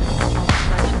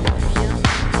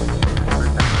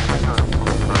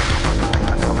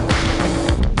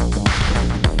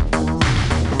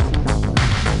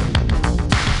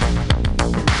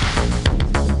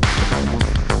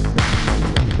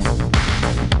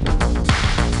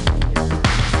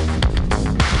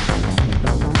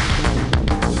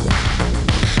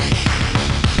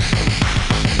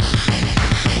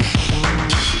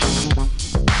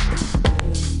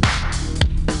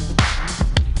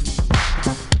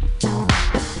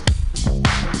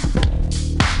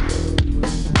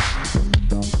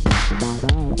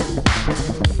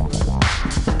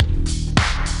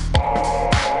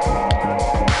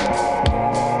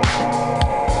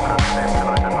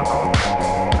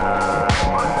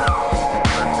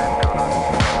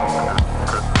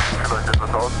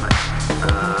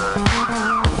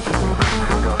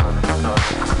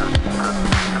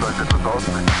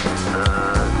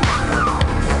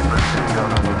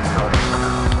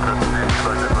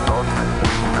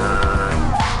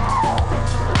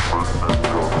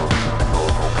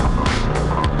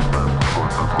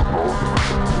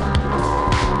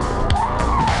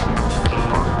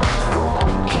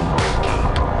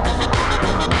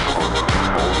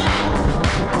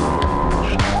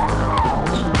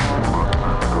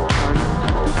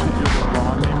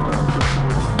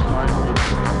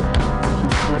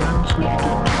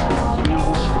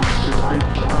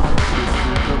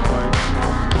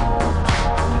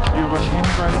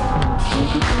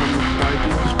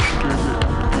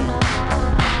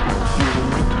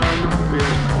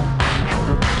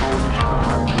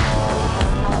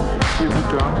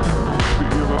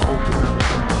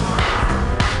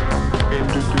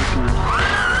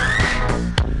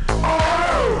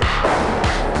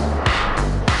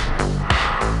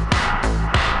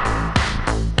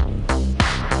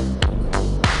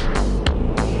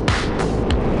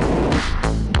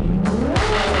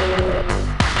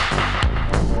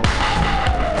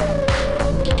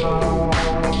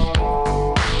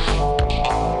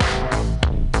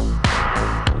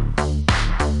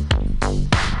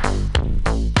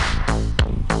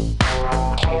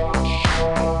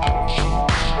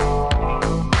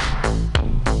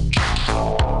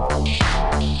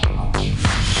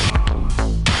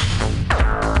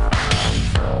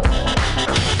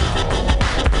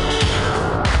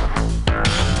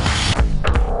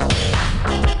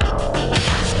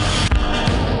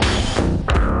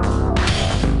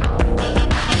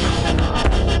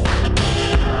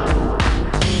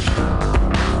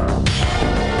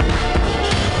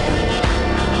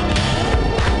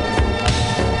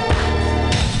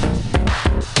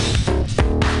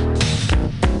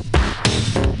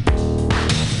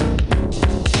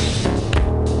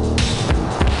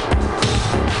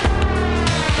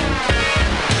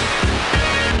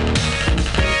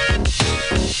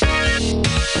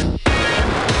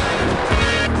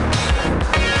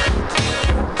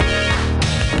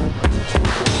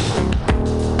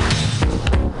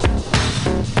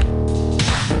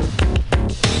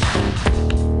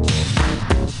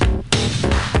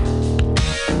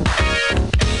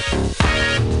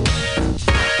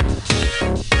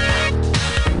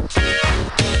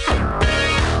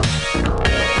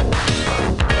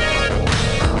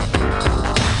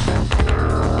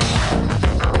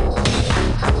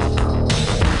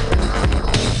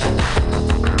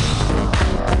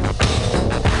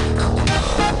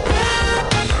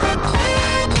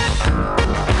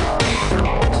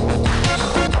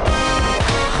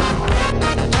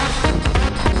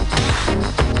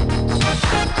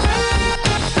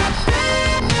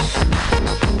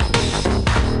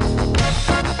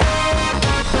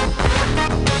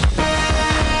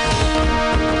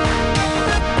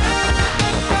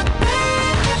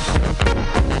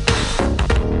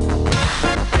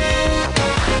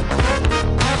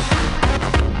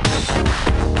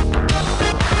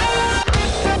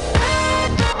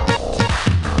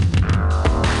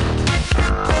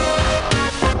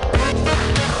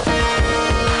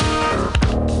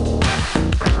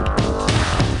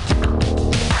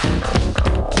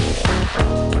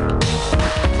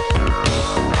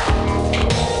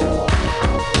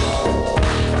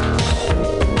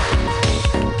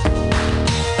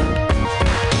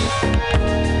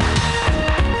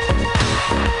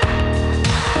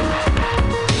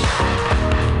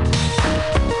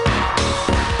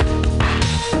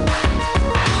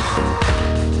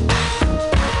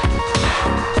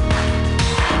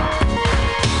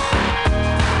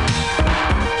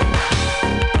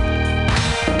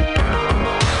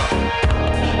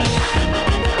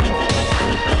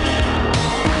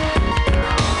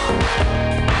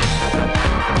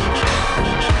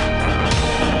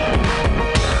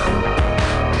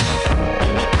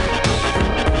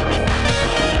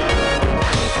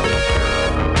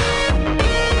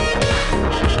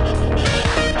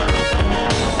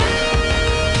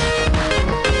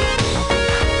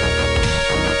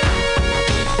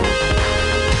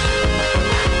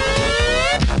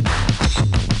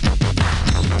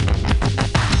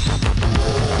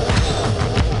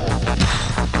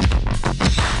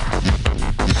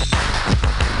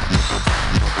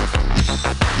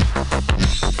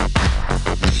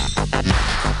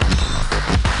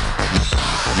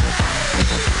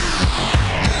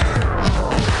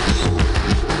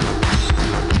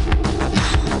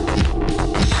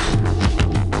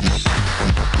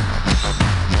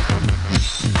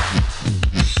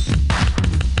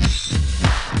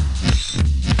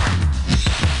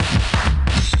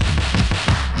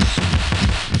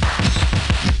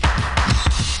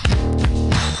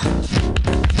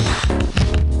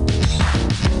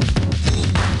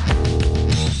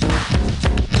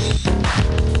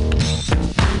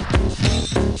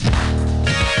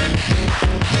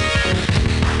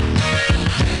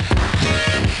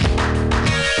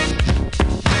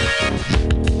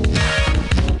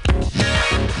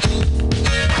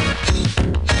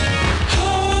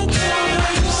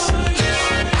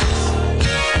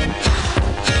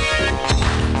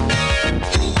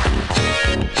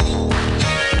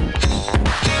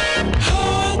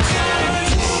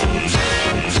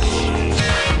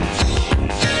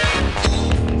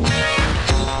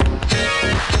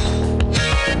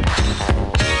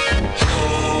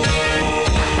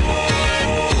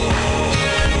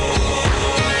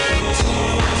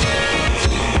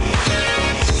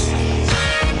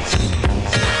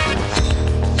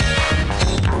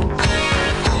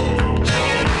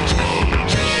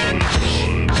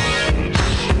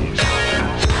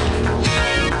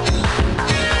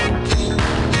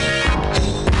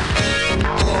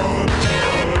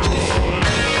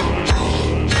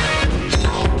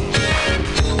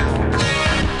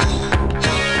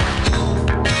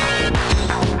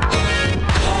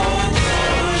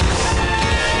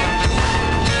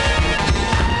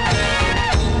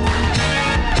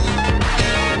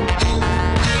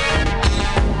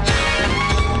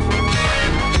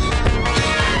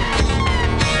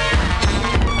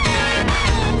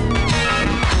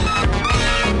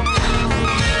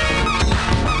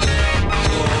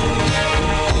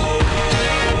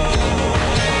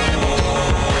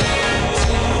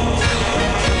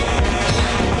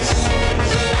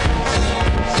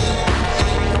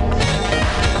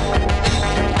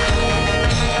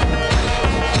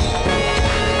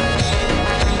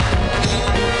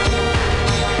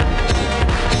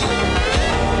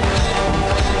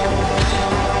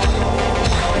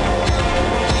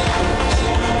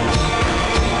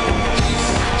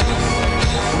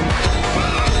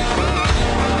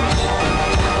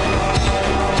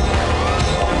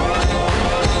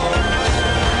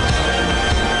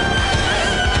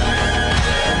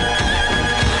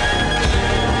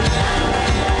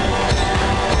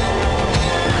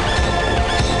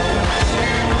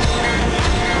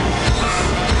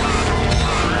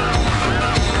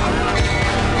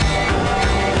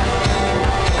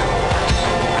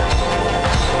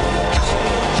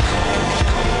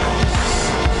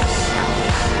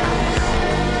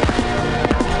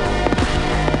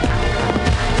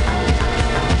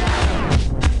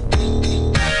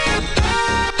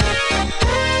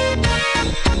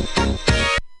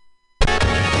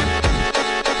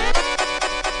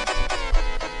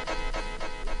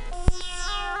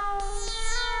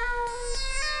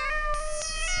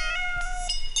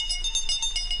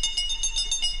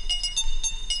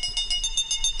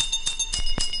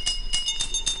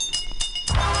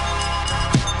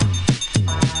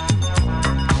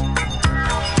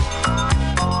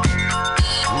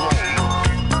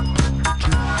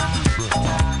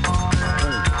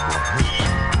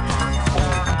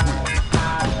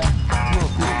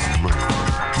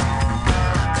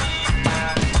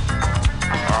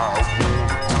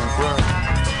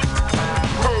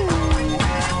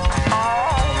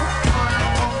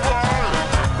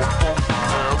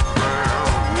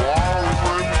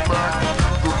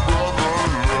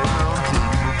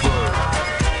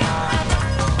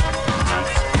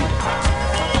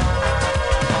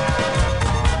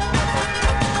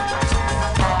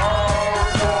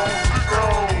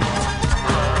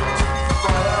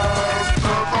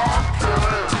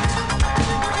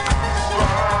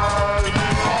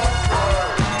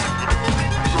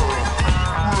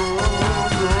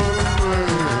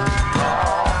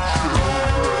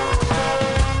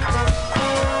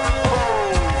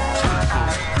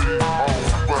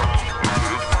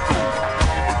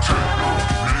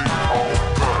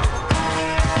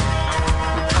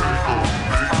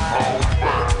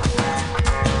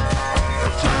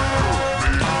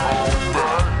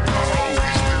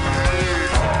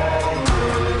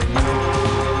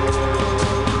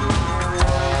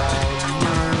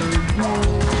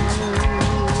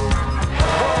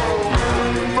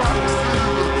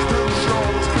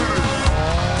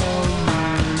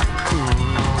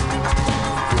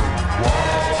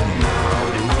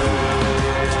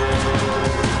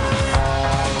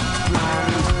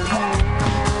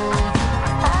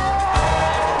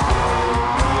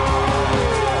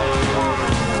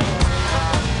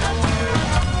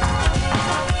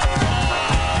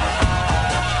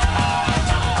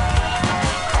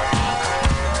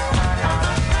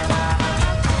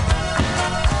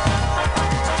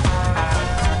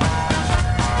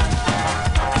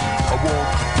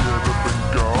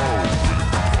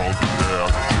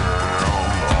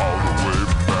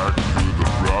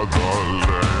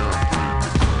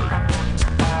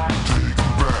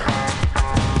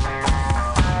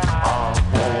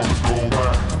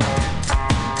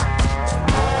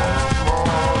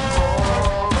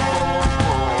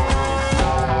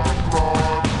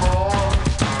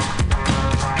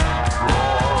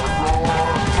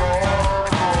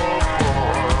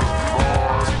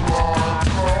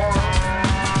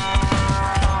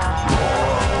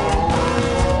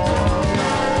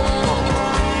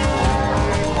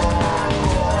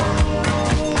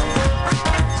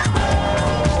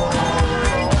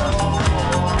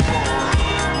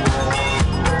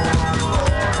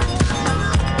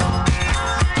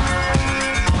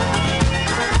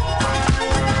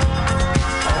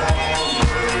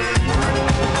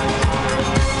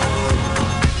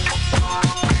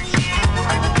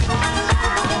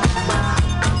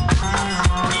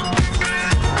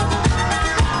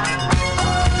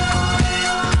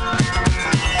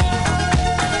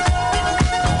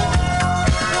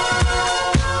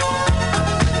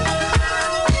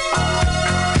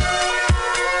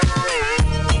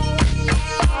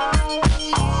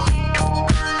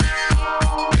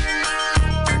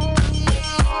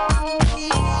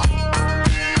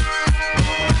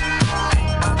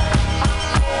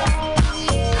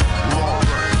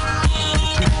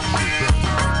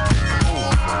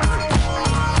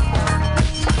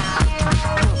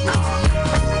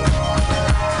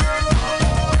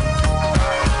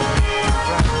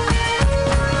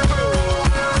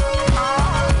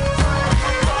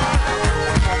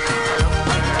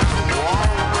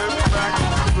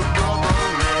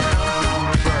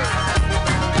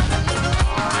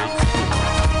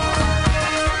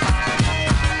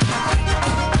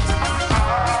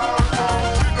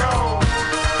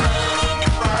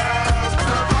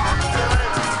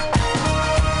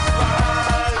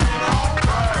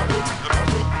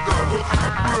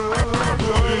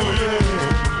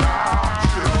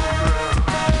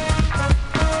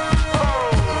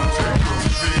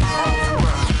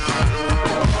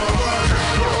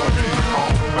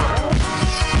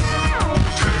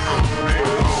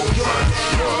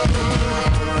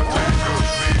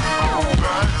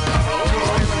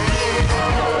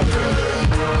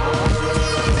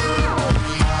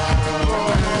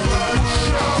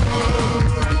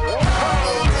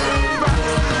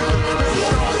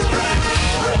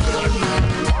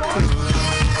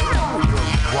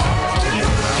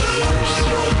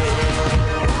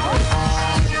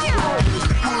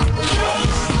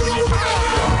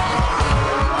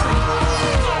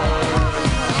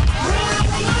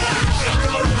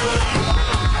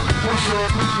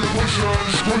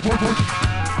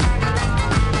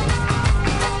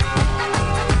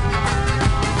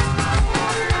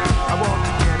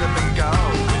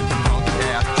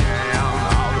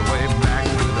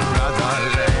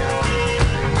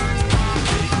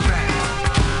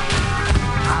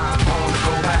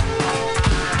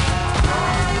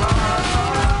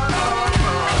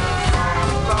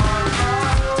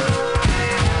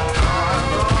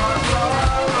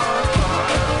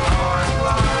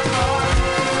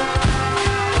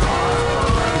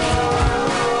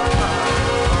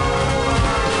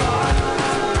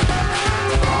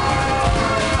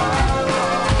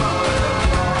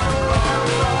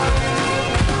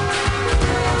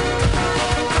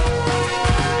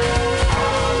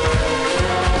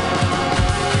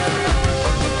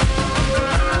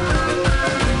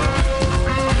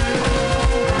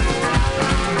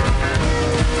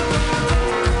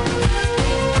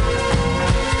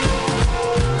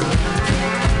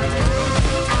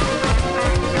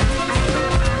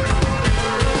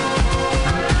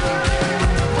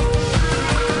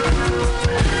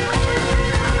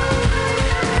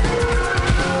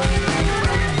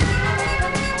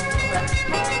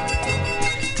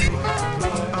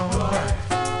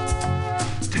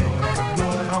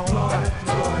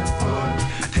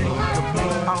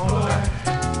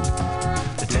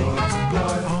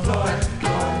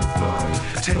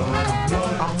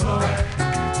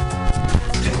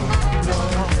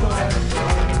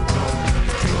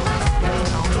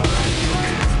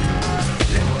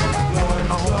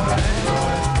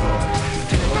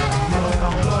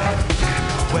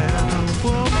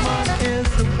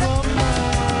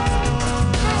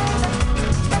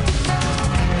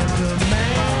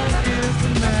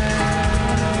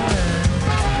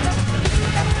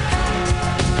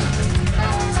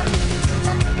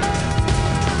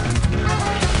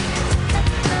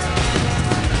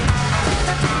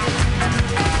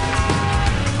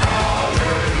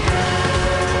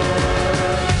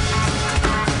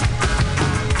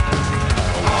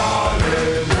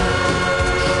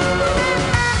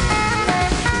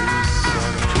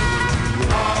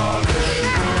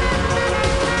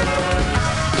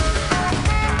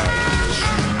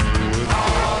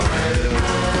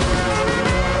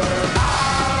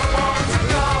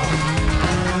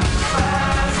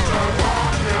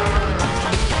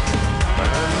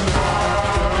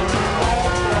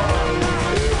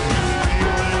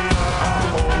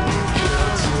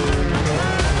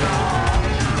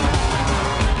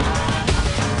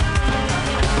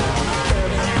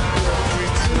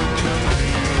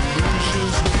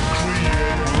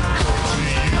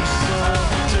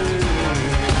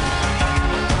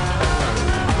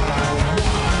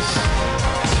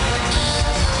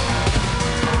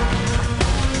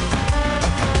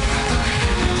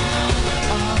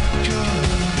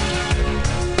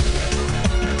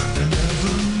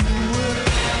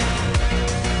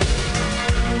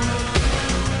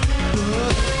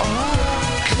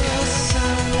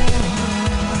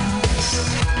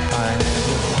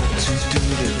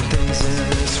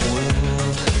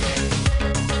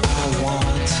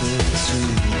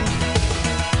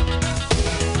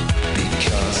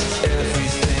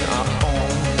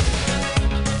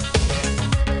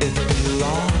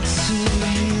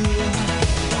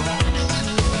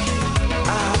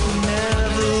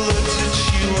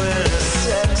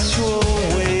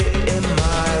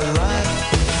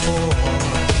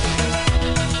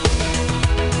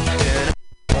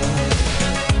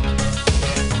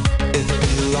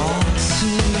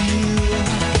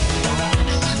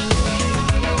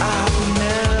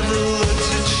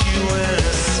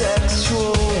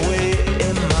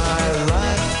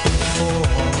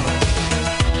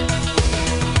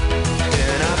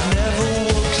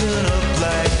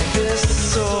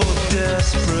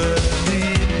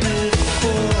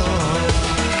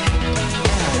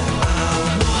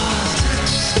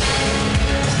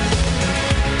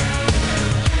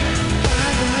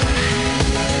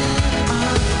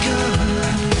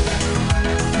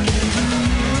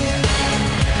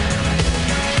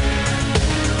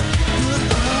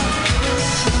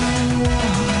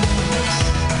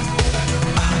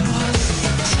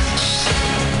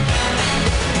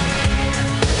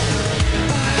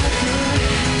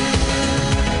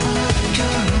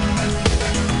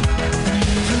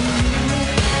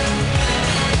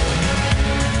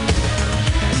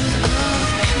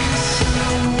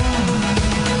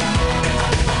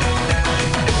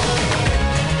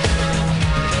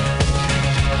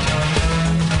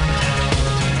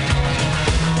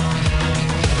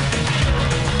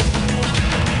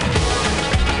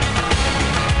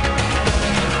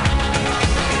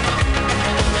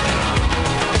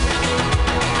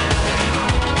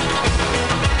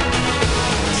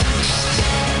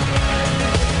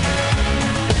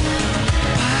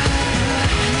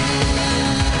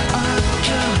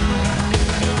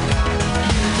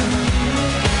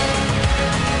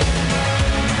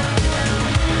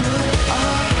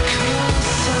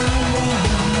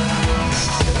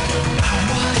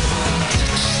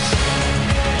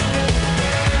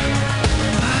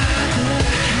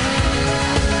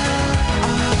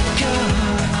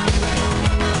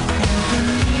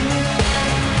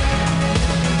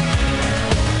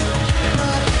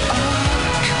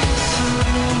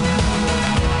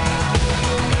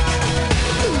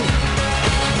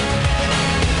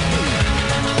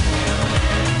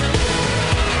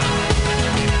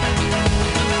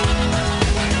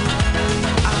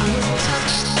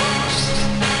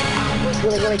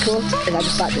 what's really, really cool is I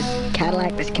just bought this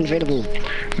Cadillac, this convertible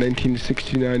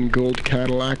 1969 gold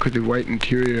Cadillac with a white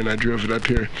interior, and I drove it up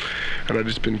here, and I've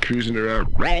just been cruising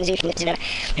around.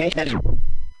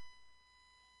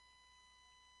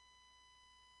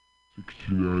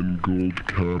 69 gold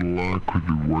Cadillac with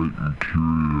a white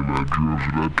interior, and I drove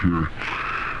it up here,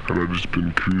 and I've just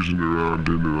been cruising around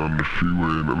in it on the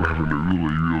freeway, and I'm having a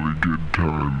really, really good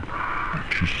time.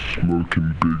 Just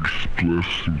smoking big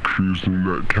spliffs and cruising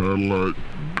that Cadillac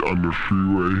on the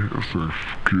freeway. It's a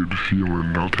good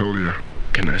feeling, I'll tell you.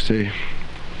 Can I say?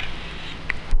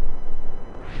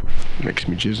 Makes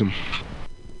me jizz 'em.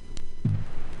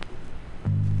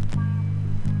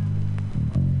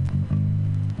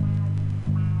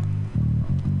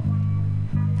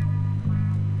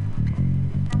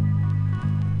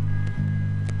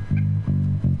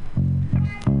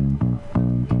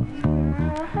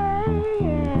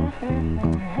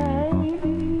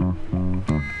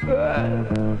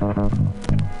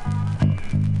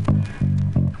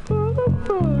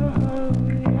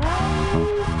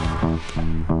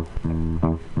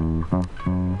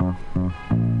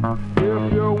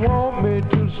 If you want me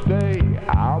to stay,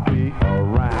 I'll be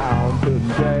around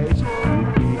today.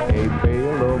 Be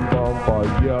available for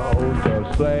you to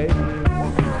say.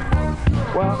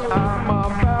 Well, I'm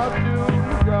about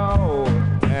to go,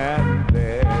 and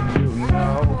then you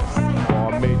know, for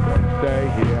me to stay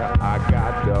here, I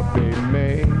got to be me.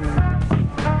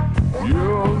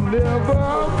 You'll never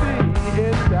be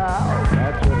in doubt.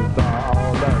 That's what it's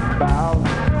all about.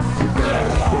 You can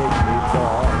take me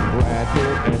for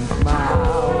granted and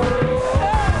smile.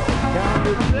 Count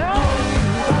it down.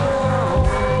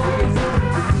 Cause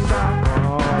I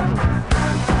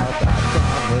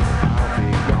promise I'll be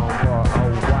gone for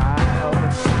a while.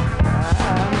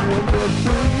 And when you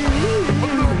see me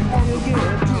again,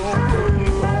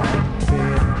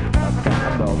 then a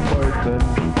kind of person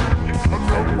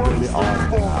really on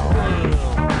now.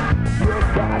 You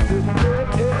got to get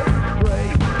it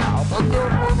straight. I'll be your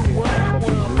woman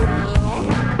to be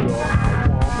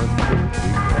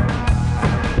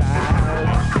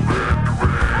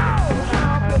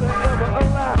how could I ever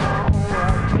allow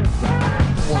one to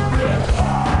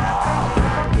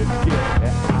get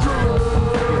it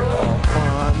all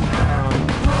fun?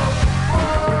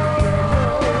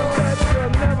 That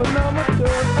you'll never know my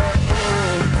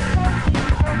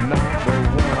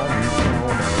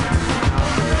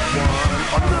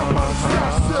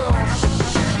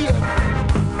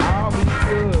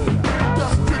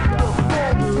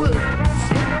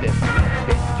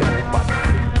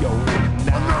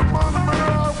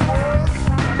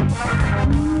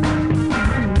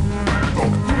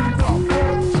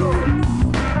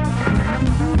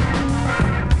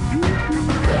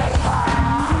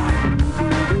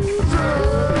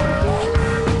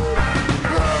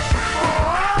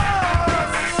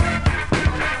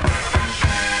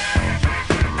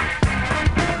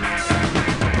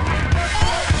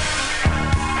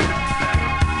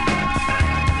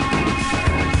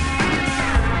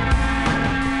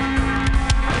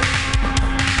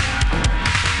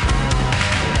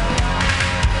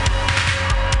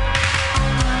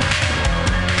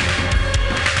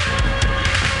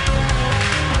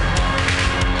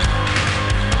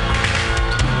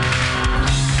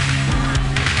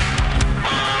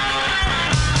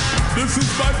This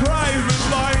is my private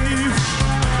life.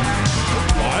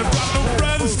 I've got no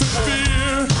friends to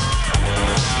fear.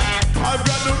 I've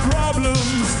got no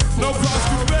problems, no cross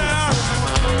to bear.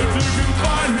 If you can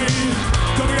find me,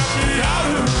 come get me out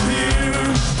of here.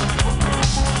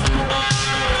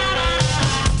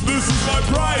 This is my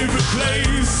private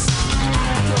place.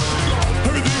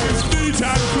 Everything is neat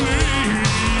and clean.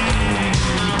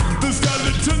 The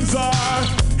skeletons are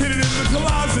hidden in the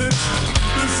closet.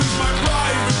 This is my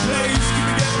private place. Can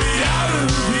you get me out of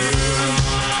here?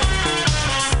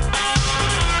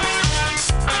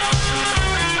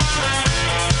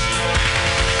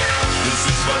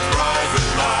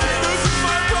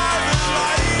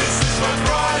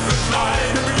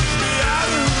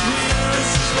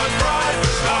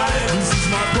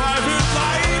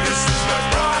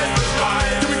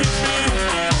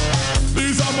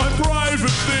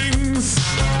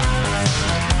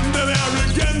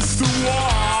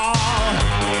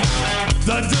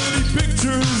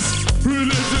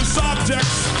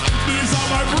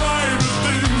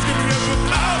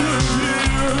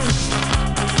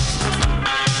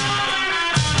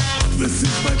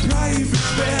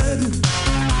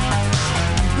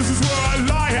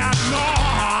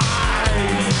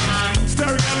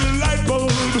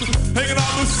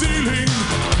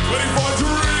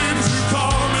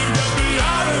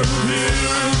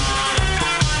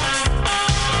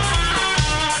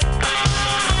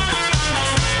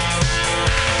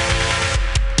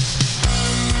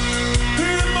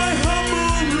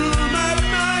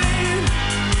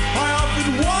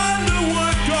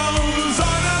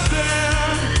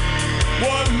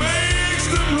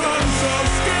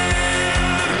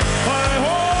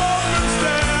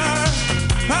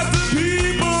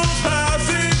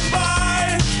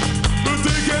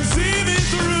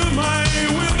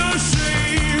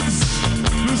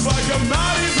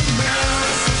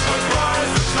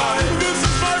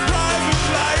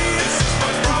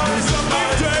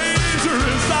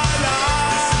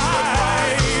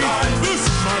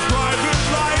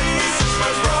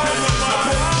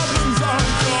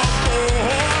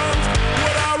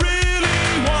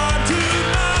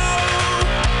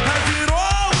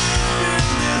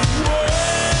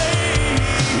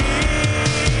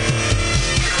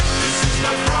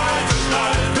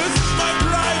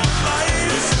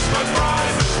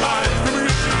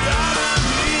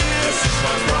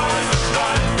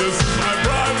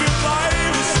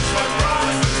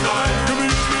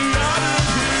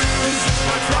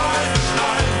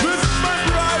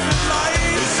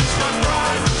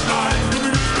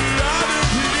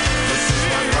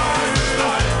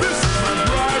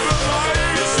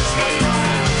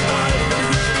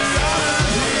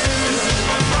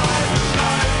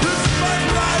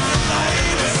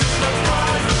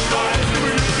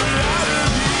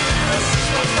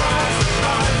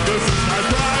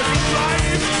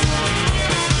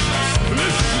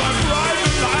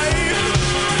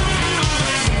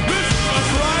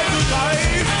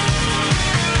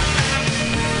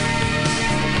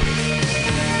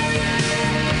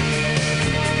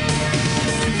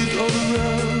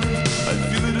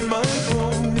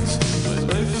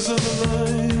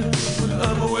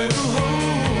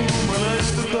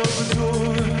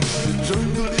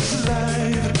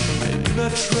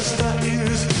 trust our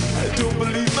ears, I don't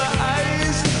believe my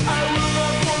eyes. I will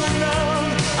not fall down,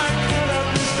 I cannot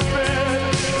miss the bed.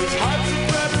 Those hearts are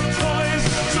fragile toys,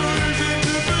 so easy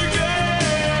to forget.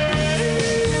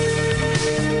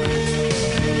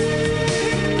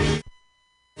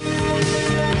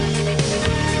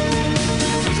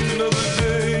 Just another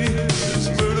day, there's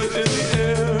murder in the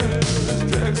air. It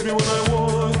drags me when I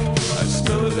walk, I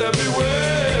smell it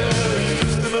everywhere.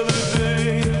 Just another day,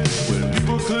 when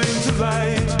people cling to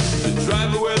light to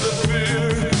drive away the fear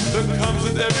that comes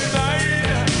with every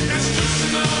night. It's just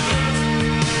another day.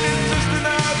 It's just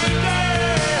another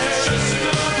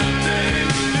day.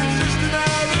 It's just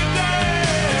another day.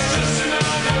 It's just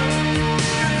another day.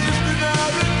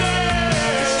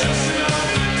 It's just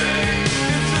another day.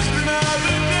 It's just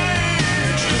another day.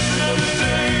 It's just another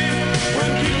day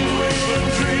when people wake from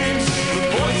dreams, the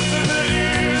voices in their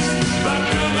ears that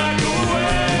will not go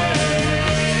away.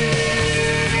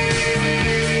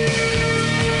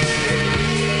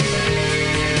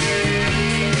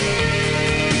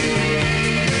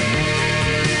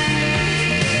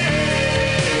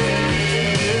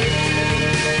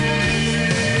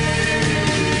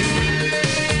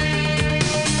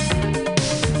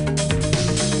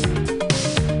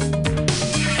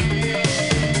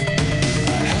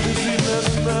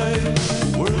 Last night, the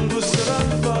world was set on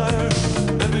fire.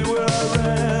 Everywhere I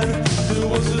ran, there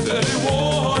wasn't any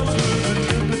water. The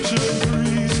temperature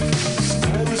increased, the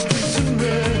sky was crimson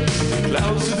red, the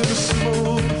clouds of the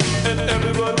smoke, and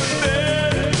everyone was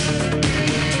dead.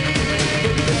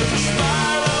 But there's a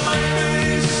smile on my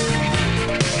face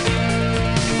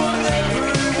for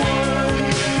everyone.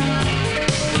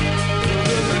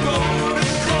 There's a golden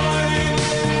coin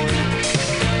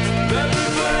that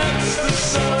reflects the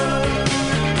sun.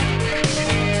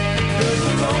 There's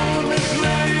a lonely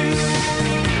place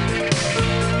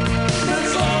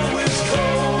that's always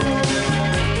cold.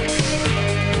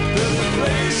 There's a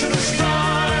place in the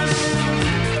stars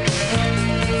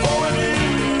for when you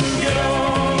get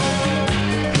old.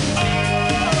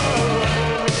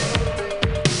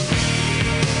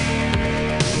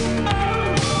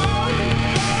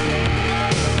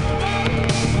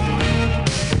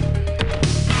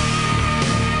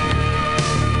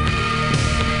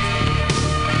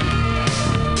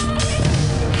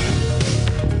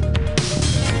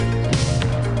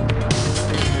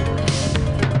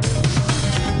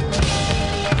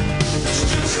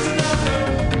 It's just another day.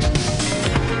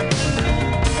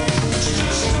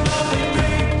 It's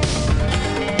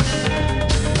just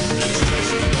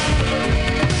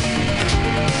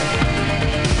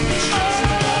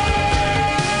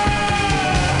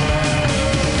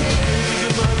another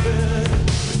in my bed,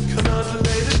 cannot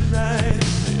late at night.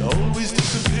 They always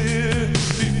disappear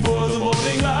before the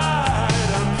morning light.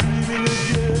 I'm dreaming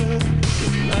again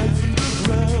with life in the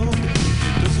ground.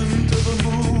 It doesn't ever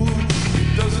move, it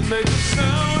doesn't make a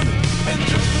sound. And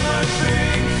just when I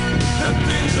think that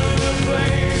things are in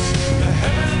place, the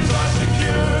heavens are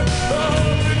secure, the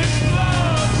hope it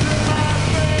explodes in my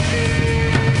face.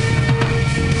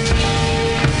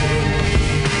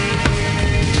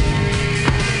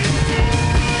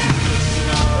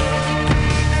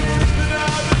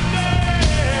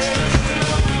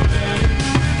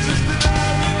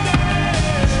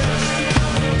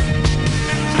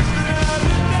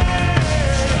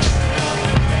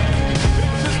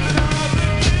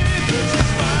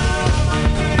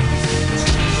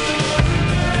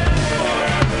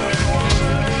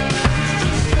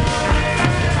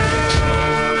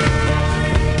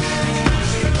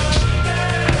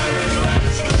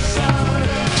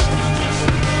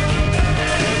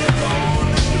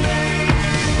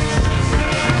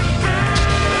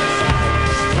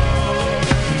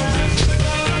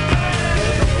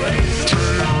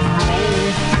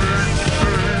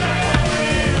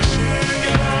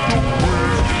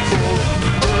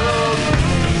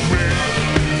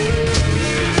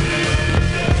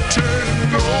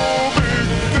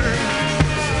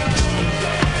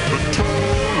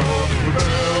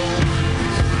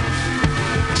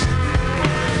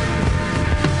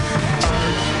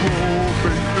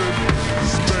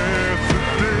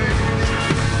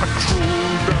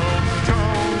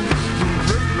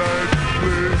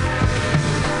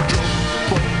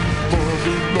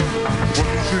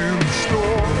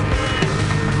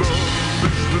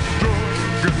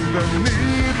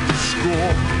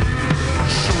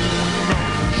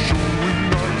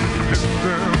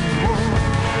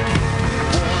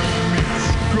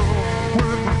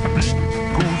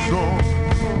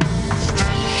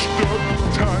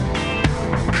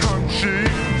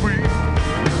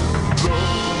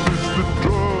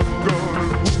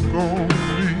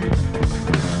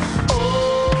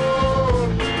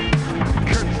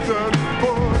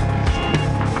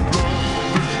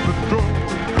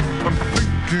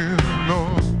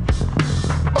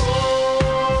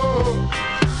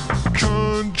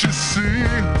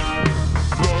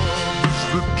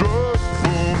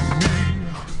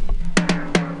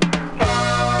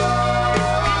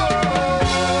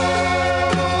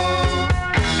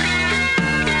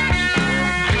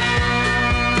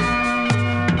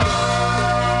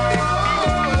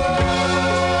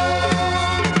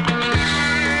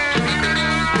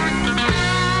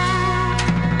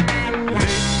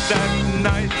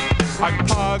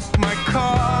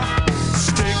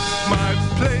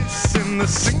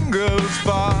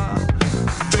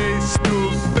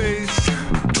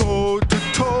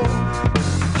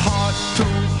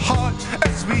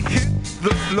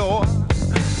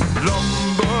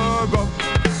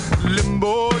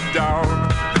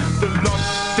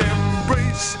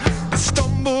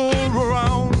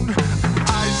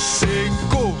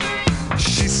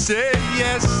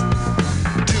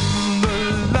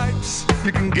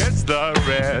 gets the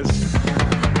rest.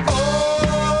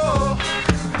 Oh,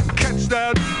 catch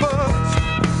that buzz.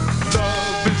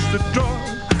 Love is the drug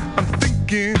I'm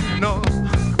thinking of.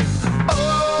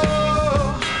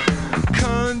 Oh,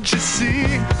 can't you see?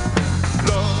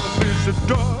 Love is the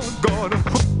drug got a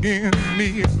hook in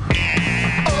me.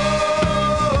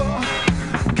 Oh,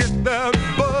 get that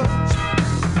buzz.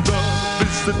 Love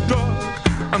is the drug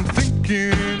I'm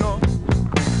thinking of.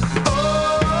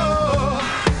 Oh,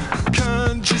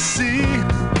 can't you see?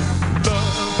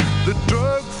 Love, the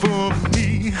drug for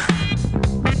me.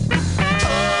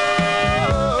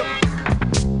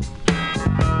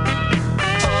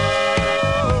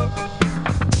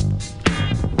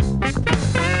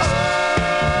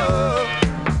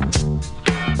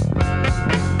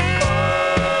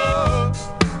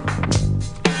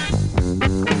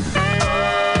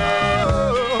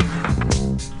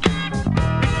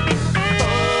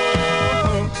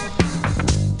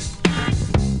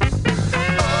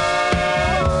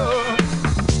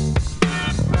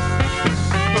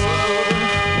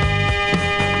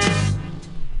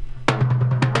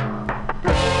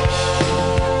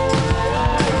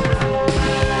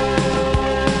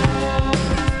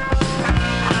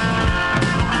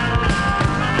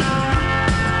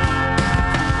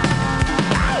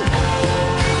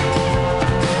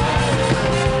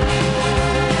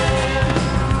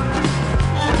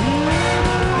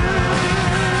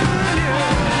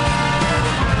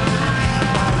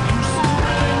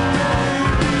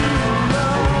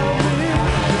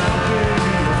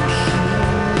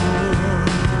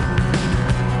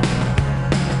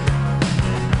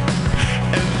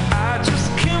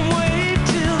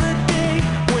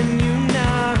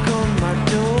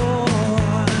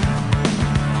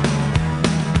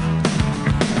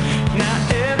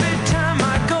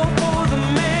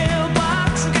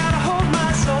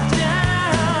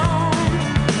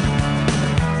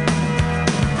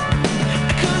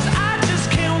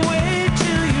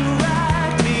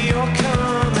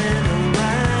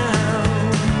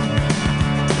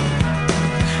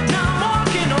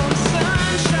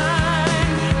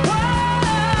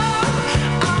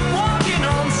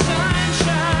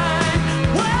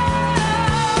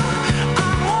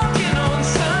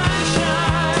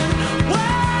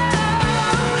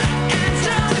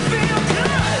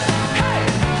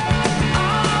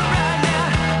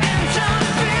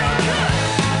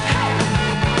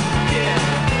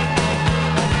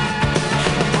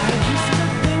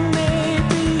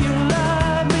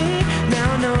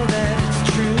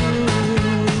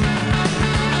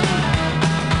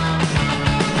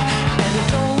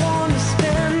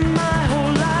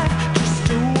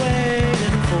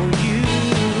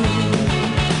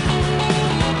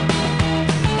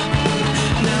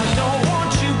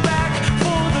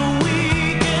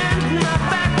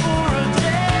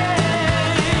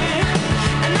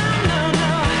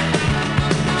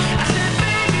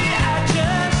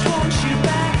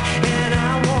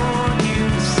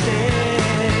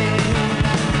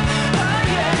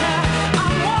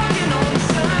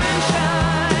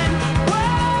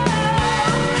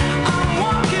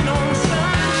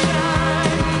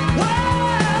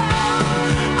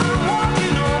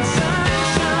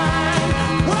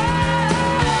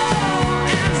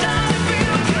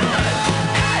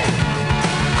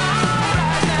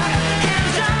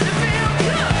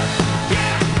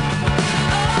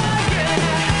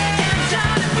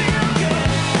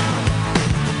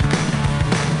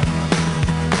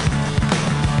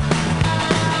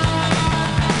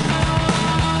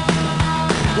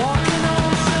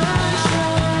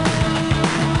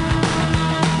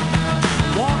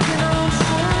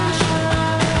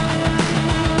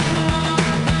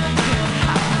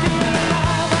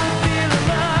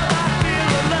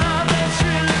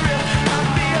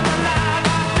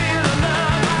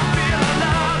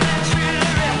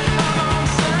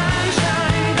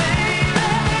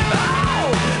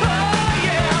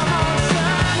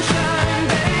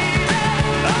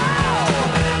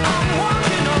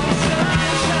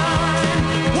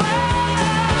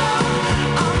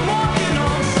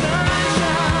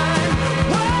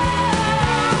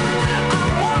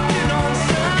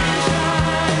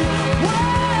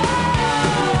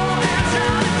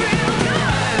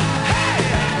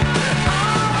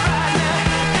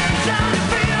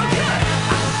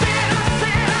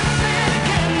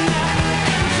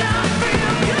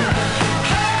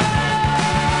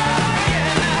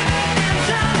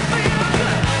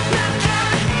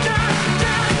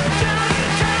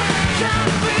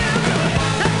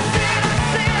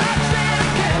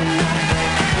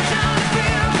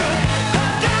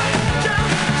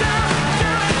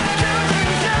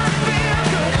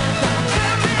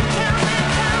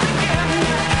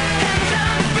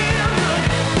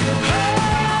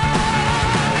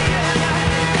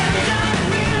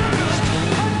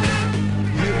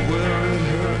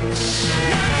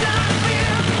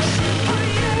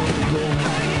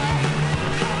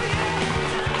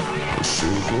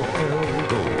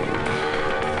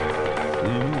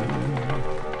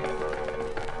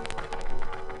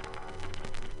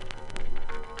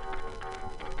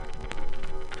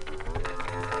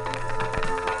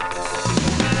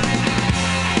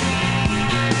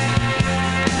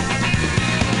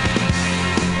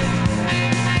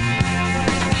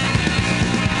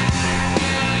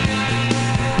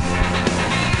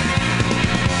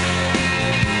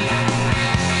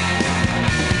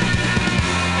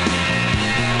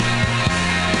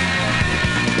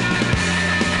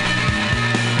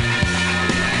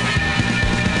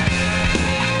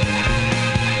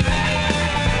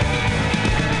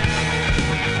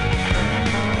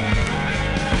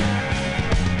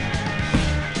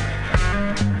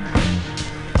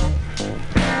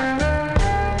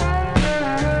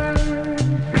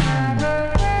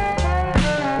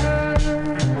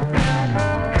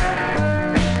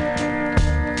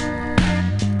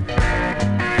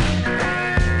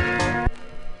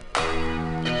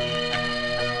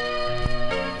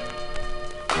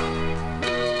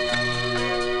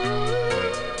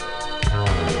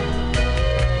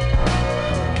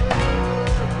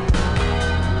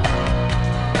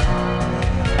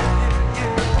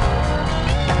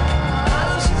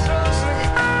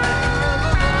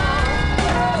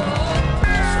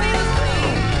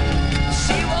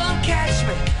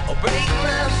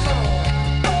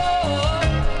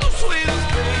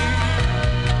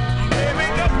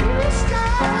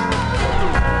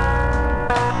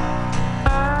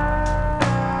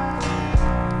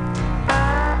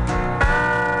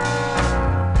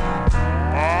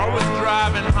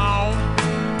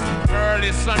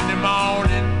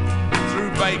 morning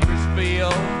through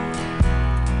Bakersfield,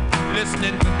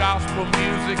 listening to gospel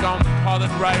music on the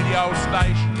colored radio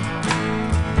station.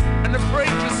 And the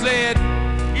preacher said,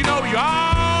 you know, you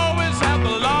always have the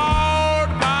Lord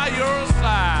by your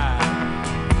side.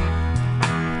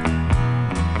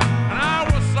 And I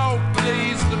was so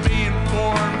pleased to be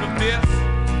informed of this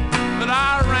that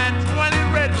I ran 20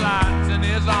 red lights in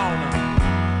his honor.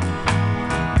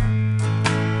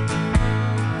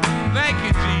 Thank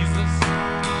you, Jesus.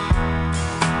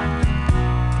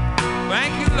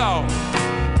 Thank you, Lord.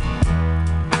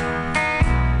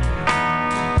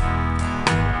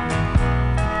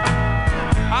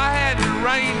 I had an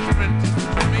arrangement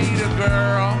to meet a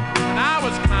girl, and I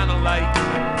was kind of late.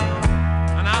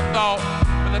 And I thought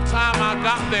by the time I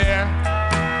got there,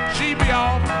 she'd be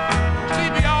off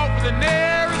with the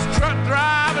nearest truck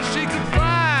driver she could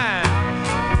find.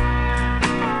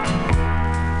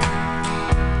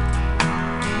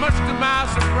 Much to my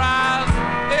surprise,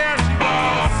 there she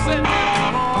was, sitting in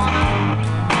the corner,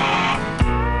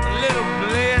 a little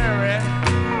bleary,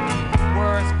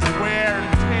 worse wear and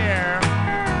tear,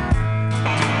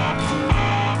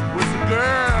 with a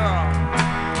girl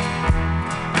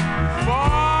with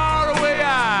faraway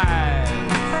eyes.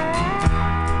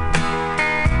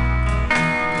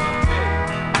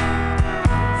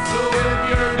 So if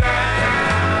you're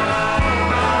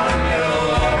down on your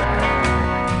luck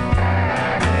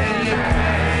and you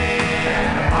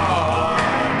can't hard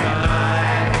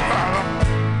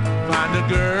find a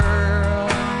girl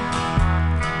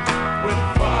with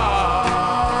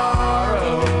faraway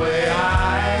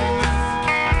eyes.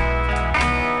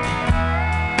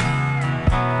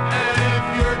 And if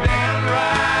you're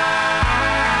downright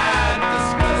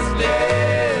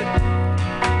disgusted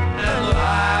and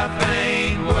life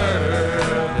ain't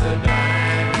worth a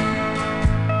dime,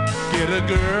 get a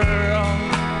girl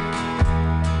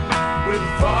with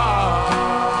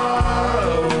faraway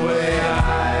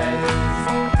eyes.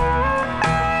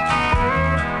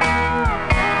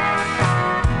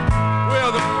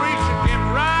 Well, the preacher kept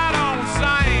right on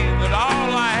saying that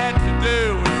all I had to do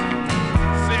was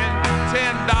send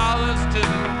 $10 to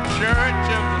the Church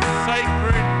of the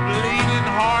Sacred Bleeding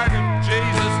Heart of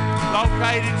Jesus,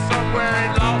 located somewhere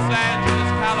in Los Angeles,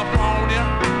 California.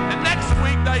 And next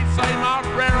week they'd say my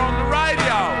prayer on the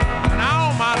radio, and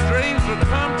all my dreams would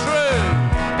come true.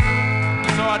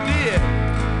 So I did.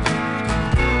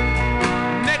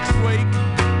 Next week,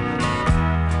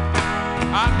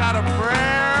 I got a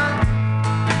prayer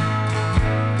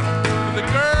for the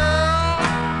girl.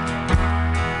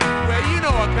 Well, you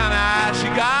know what kind of eyes she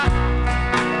got.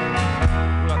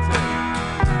 Well, I'll tell you.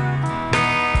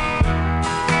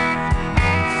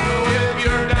 So if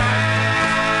you're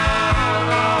down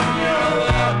on your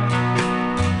luck,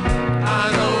 I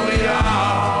know we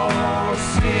all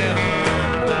sympathize.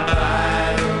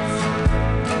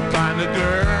 Find a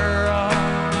girl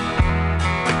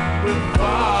with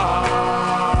faraway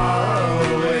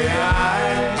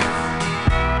eyes.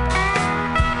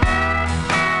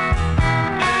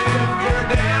 And if you're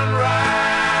downright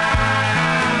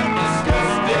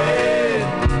disgusted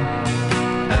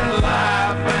and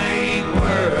life ain't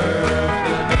worth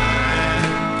a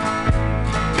dime,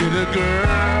 get a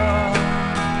girl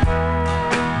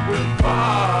with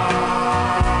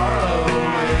faraway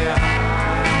eyes.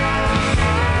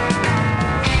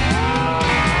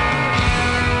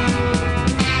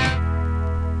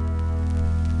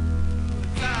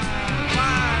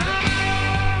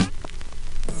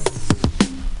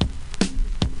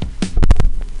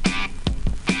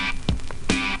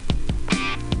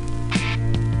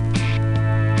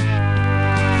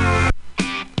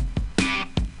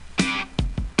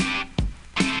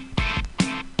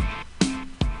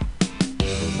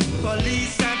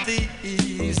 Police and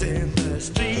thieves in the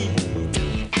street.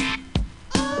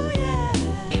 Oh yeah.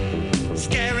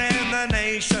 Scaring the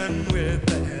nation with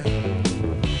their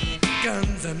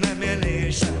guns and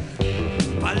ammunition.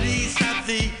 Police and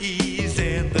thieves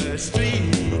in the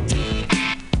street.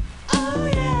 Oh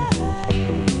yeah.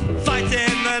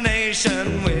 Fighting the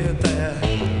nation with their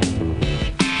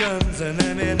guns and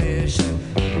ammunition.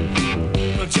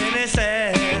 From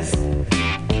Genesis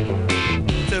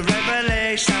to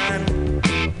Revelation,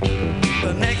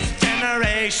 the next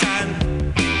generation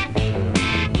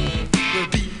will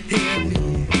be in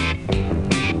me.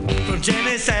 From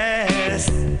Genesis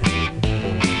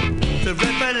to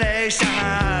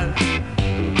Revelation,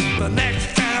 the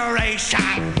next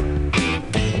generation will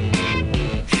be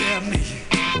in me.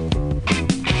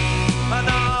 And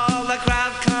all the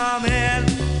crowd come in,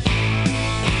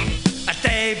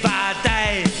 day by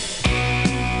day,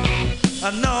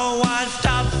 and no one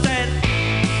stops it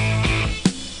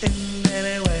in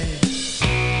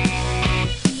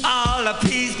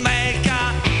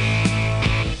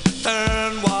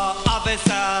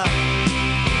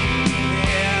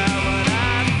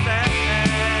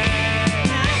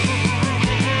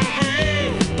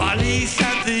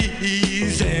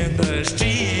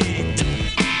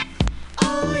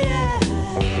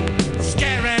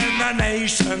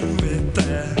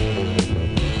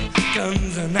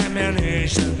guns and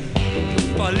ammunition,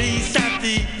 police and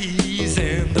thieves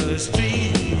in the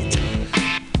street.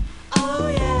 Oh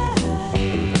yeah,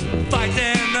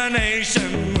 fighting the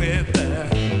nation with their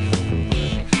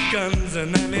guns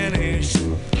and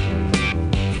ammunition.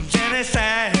 From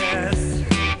Genesis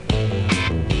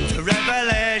to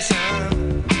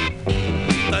Revelation,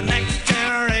 the next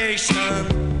generation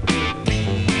will be.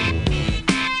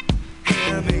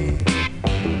 Hear me.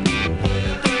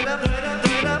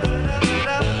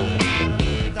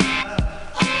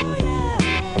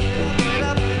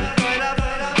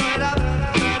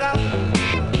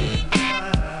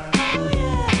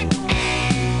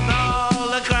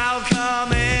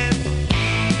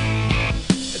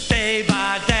 Day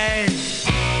by day,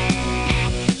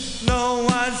 no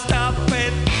one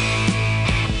stopping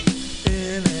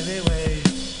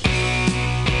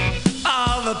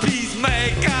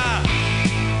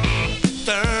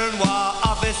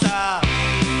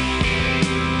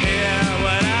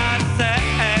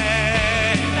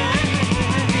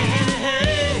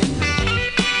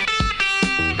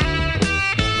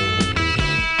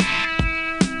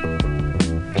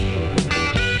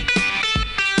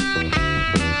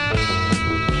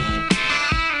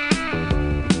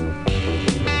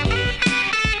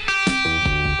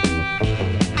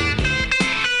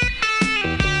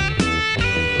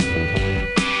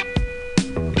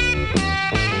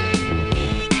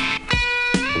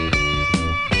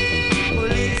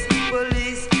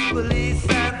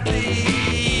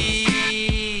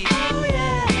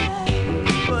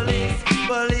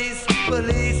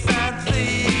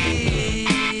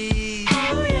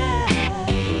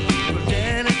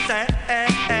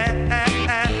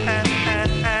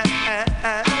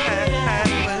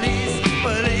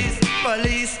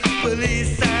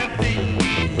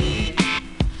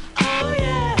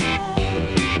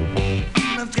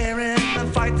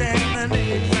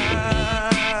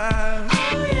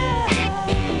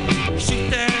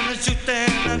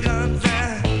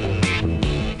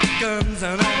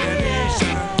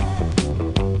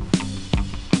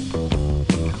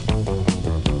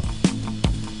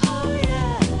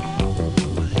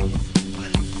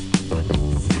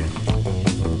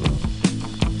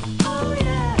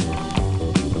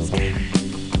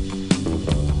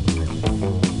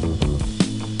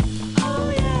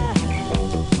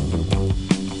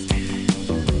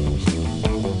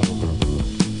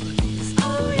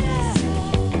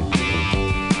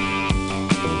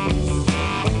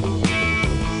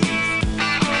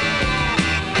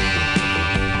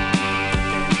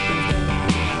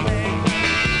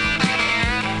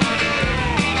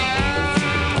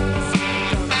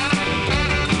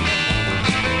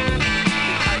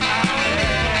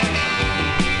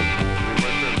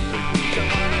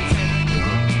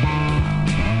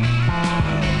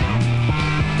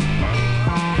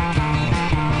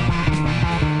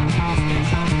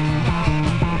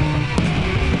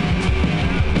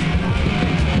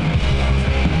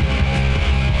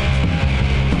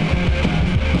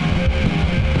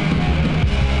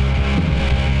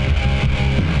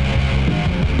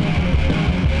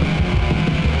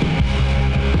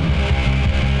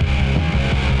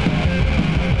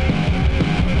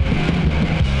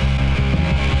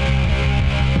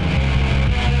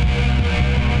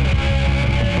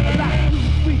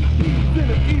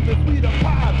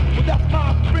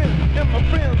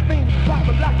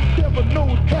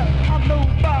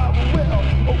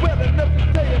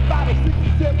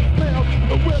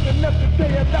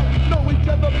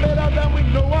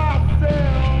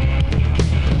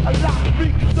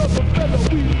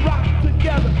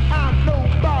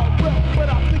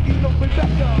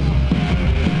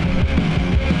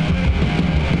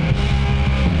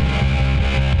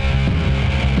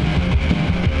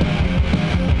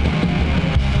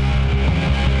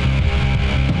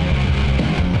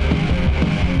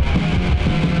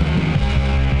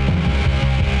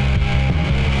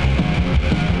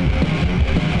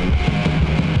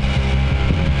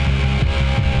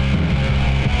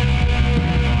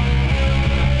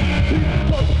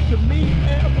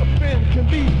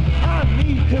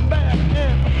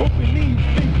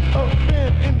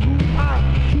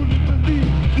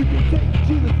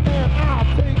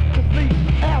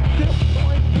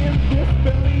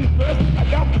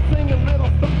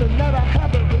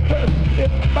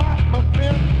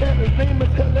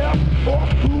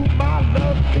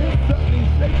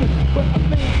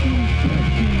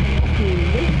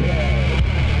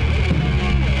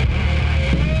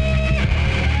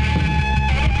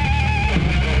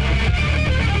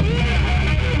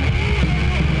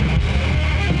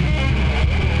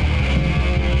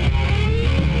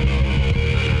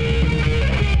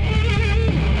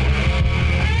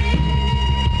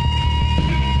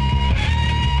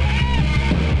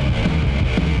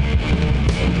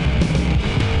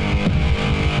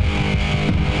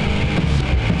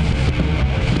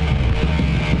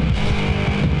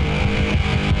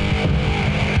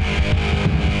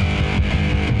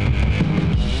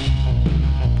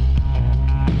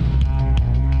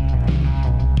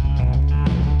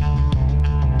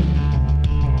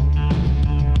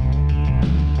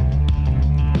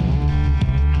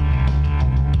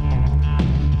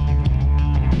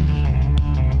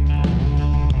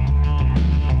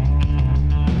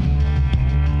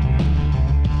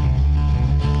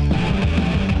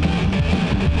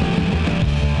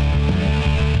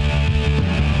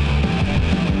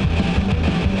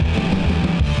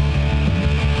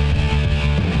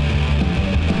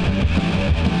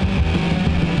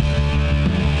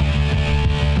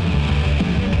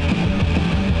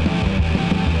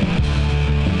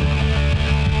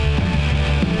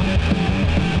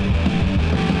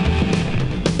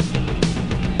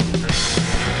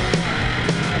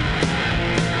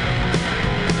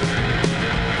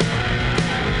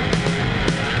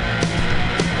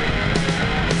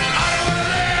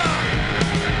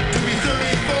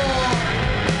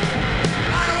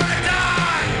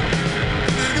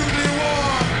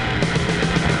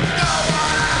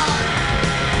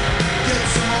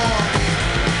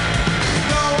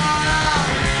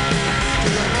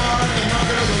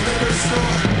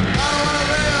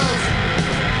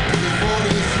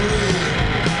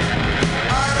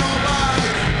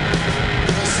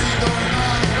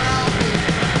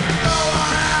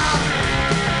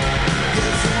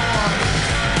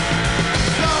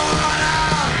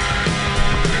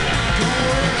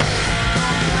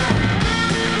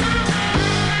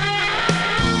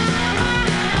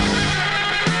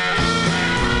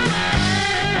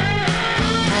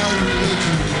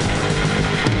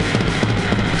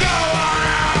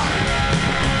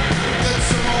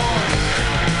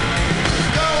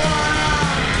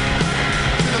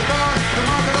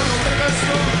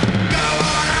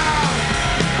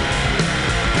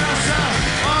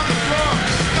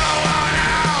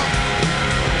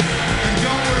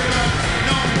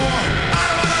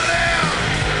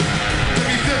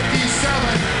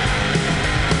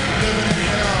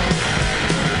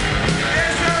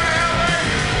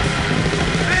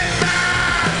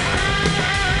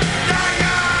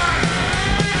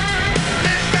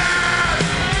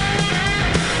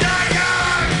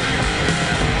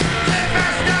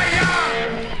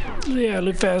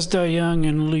fast, die young,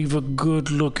 and leave a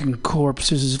good-looking corpse.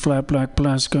 This is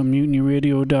FlatBlackPlastic on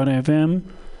MutinyRadio.fm.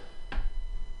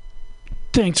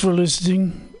 Thanks for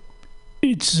listening.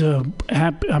 It's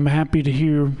I'm happy to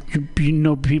hear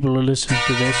people are listening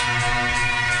to this.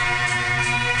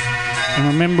 And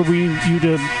remember, we need you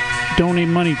to donate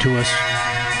money to us,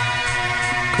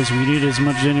 because we need it as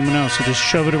much as anyone else. So just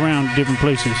shove it around to different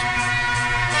places,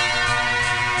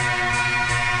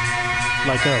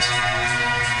 like us.